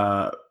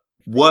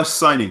 Worst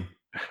signing?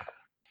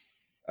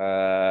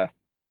 Park,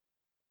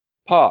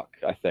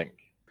 I think.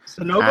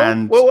 Sanogo?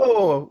 And...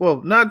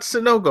 Whoa, not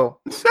Sanogo.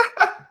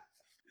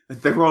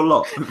 They were a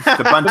lot.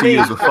 The banter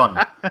years were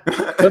fun.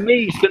 For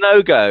me,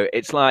 Sanogo,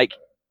 it's like,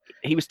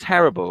 he was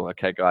terrible,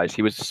 okay, guys.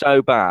 He was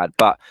so bad,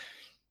 but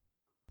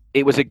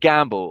it was a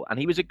gamble. And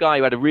he was a guy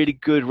who had a really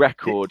good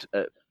record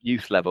at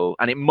youth level,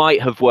 and it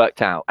might have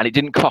worked out, and it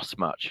didn't cost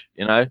much,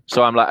 you know?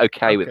 So I'm like,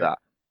 okay with that.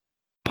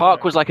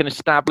 Park was like an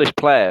established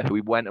player who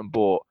we went and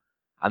bought,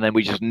 and then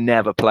we just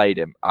never played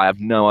him. I have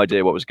no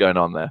idea what was going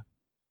on there.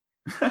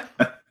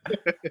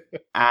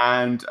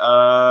 And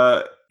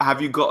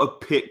have you got a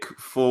pick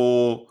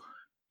for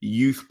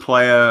youth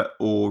player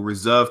or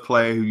reserve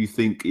player who you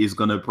think is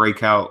going to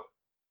break out?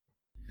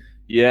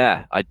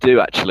 Yeah, I do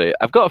actually.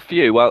 I've got a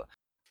few. Well,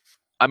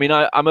 I mean,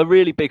 I'm a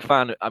really big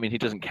fan. I mean, he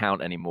doesn't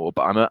count anymore,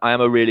 but I am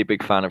a really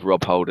big fan of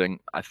Rob Holding.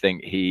 I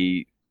think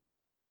he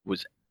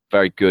was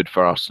very good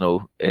for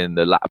Arsenal in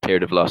the latter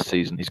period of last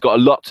season. He's got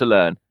a lot to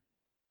learn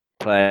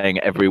playing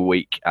every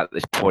week at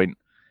this point,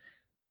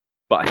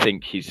 but I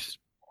think he's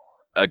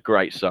a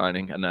great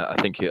signing, and I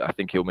think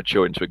he'll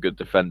mature into a good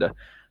defender.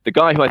 The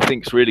guy who I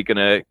think is really going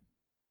to,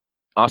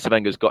 Arsene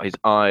Wenger's got his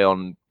eye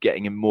on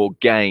getting in more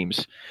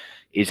games,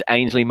 is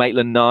Ainsley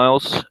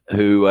Maitland-Niles,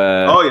 who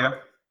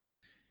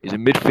is a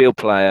midfield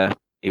player.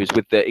 He was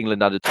with the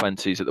England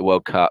under-20s at the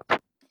World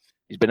Cup.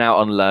 He's been out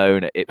on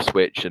loan at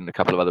Ipswich and a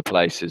couple of other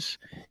places.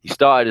 He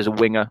started as a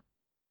winger,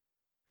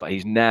 but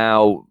he's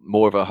now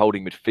more of a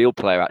holding midfield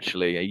player,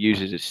 actually. He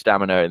uses his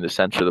stamina in the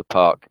centre of the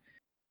park.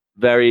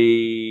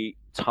 Very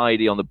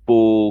tidy on the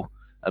ball,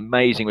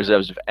 amazing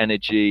reserves of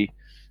energy.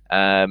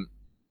 I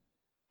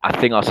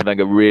think Arsene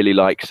Wenger really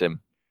likes him.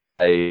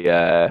 In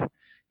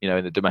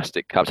the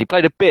domestic cups, he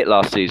played a bit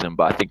last season,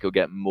 but I think he'll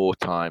get more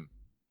time.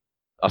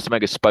 Arsene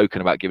Wenger's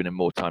spoken about giving him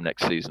more time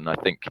next season. I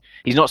think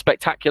he's not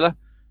spectacular,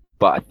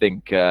 but I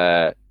think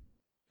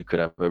he could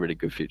have a really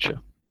good future.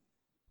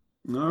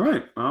 All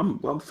right,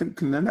 I'm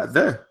thinking that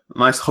there.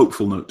 Nice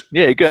hopeful note.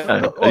 Yeah, good.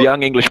 A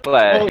young English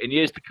player. In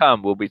years to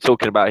come, we'll be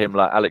talking about him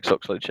like Alex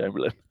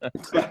Oxlade-Chamberlain.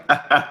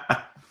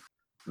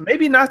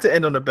 Maybe not to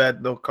end on a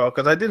bad note, Carl,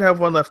 because I did have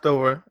one left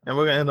over, and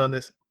we're going to end on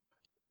this.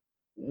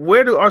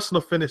 Where do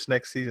Arsenal finish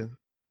next season?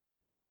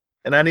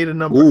 And I need a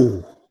number.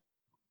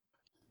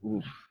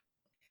 Ooh.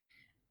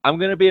 I'm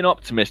going to be an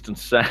optimist and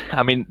say,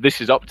 I mean,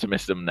 this is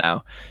optimism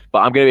now, but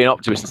I'm going to be an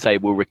optimist and say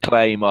we'll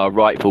reclaim our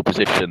rightful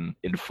position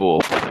in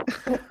fourth.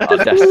 Our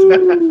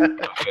destiny.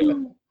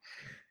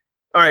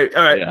 All right.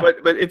 Yeah.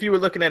 But if you were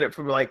looking at it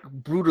from like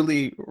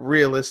brutally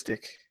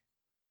realistic,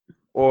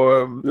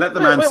 or let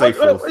the man say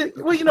fourth.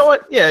 Well, you know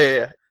what?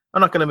 Yeah.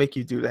 I'm not going to make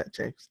you do that,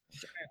 James.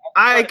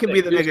 I can be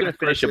the negative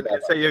person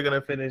and say you're going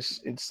to finish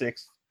in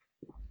sixth.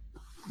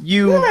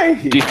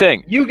 Do you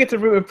think? You get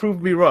to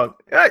prove me wrong.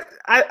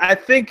 I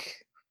think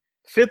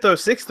fifth or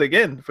sixth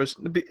again,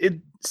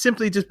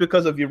 simply just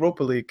because of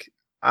Europa League.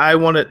 I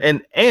wanted,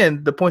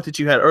 and the point that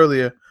you had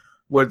earlier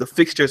where the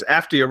fixtures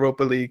after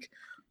Europa League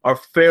are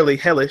fairly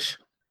hellish,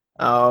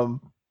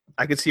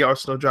 I could see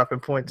Arsenal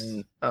dropping points.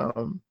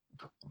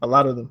 A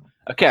lot of them.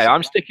 Okay,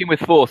 I'm sticking with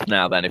fourth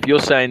now. Then, if you're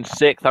saying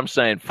sixth, I'm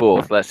saying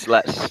fourth. Let's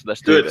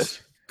do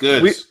this.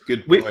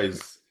 Good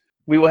boys.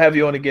 We will have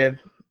you on again.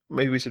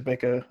 Maybe we should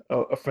make a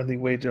friendly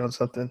wager on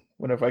something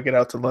whenever I get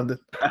out to London.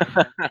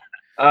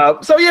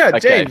 So yeah,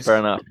 James. Okay, fair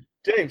enough.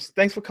 James,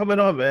 thanks for coming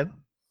on, man.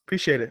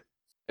 Appreciate it.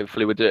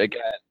 Hopefully we'll do it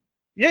again.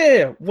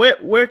 Yeah.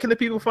 Where can the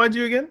people find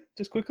you again?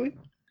 Just quickly.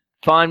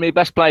 Find me.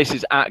 Best place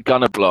is at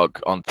Gunnerblog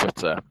on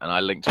Twitter, and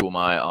I link to all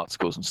my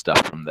articles and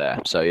stuff from there.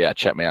 So yeah,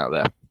 check me out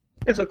there.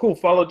 Yeah, so cool.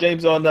 Follow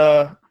James on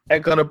at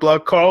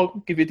Gunnerblog.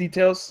 Carl, give your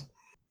details.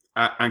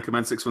 At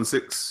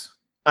Anchorman616.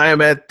 I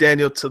am at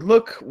Daniel to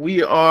Look.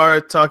 We are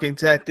Talking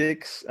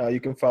Tactics. You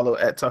can follow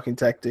at Talking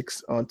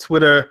Tactics on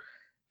Twitter,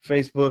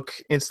 Facebook,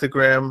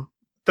 Instagram.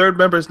 Third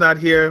member is not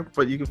here,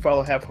 but you can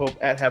follow Half Hope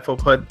at Half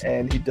Hope Hunt,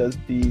 and he does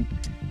the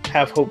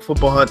Half Hope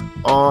Football Hunt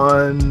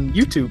on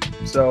YouTube.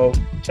 So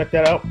check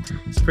that out.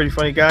 He's a pretty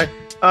funny guy.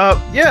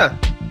 Yeah.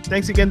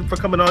 Thanks again for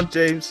coming on,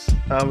 James.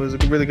 It was a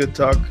really good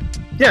talk.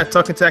 Yeah,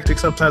 Talking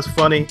Tactics, sometimes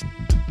funny,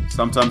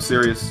 sometimes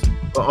serious,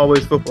 but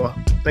always football.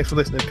 Thanks for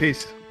listening.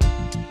 Peace.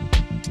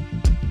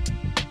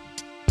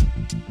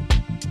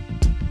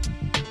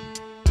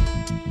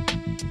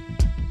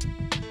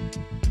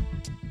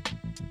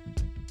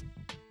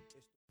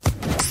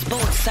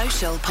 Sports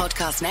Social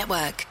Podcast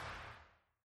Network.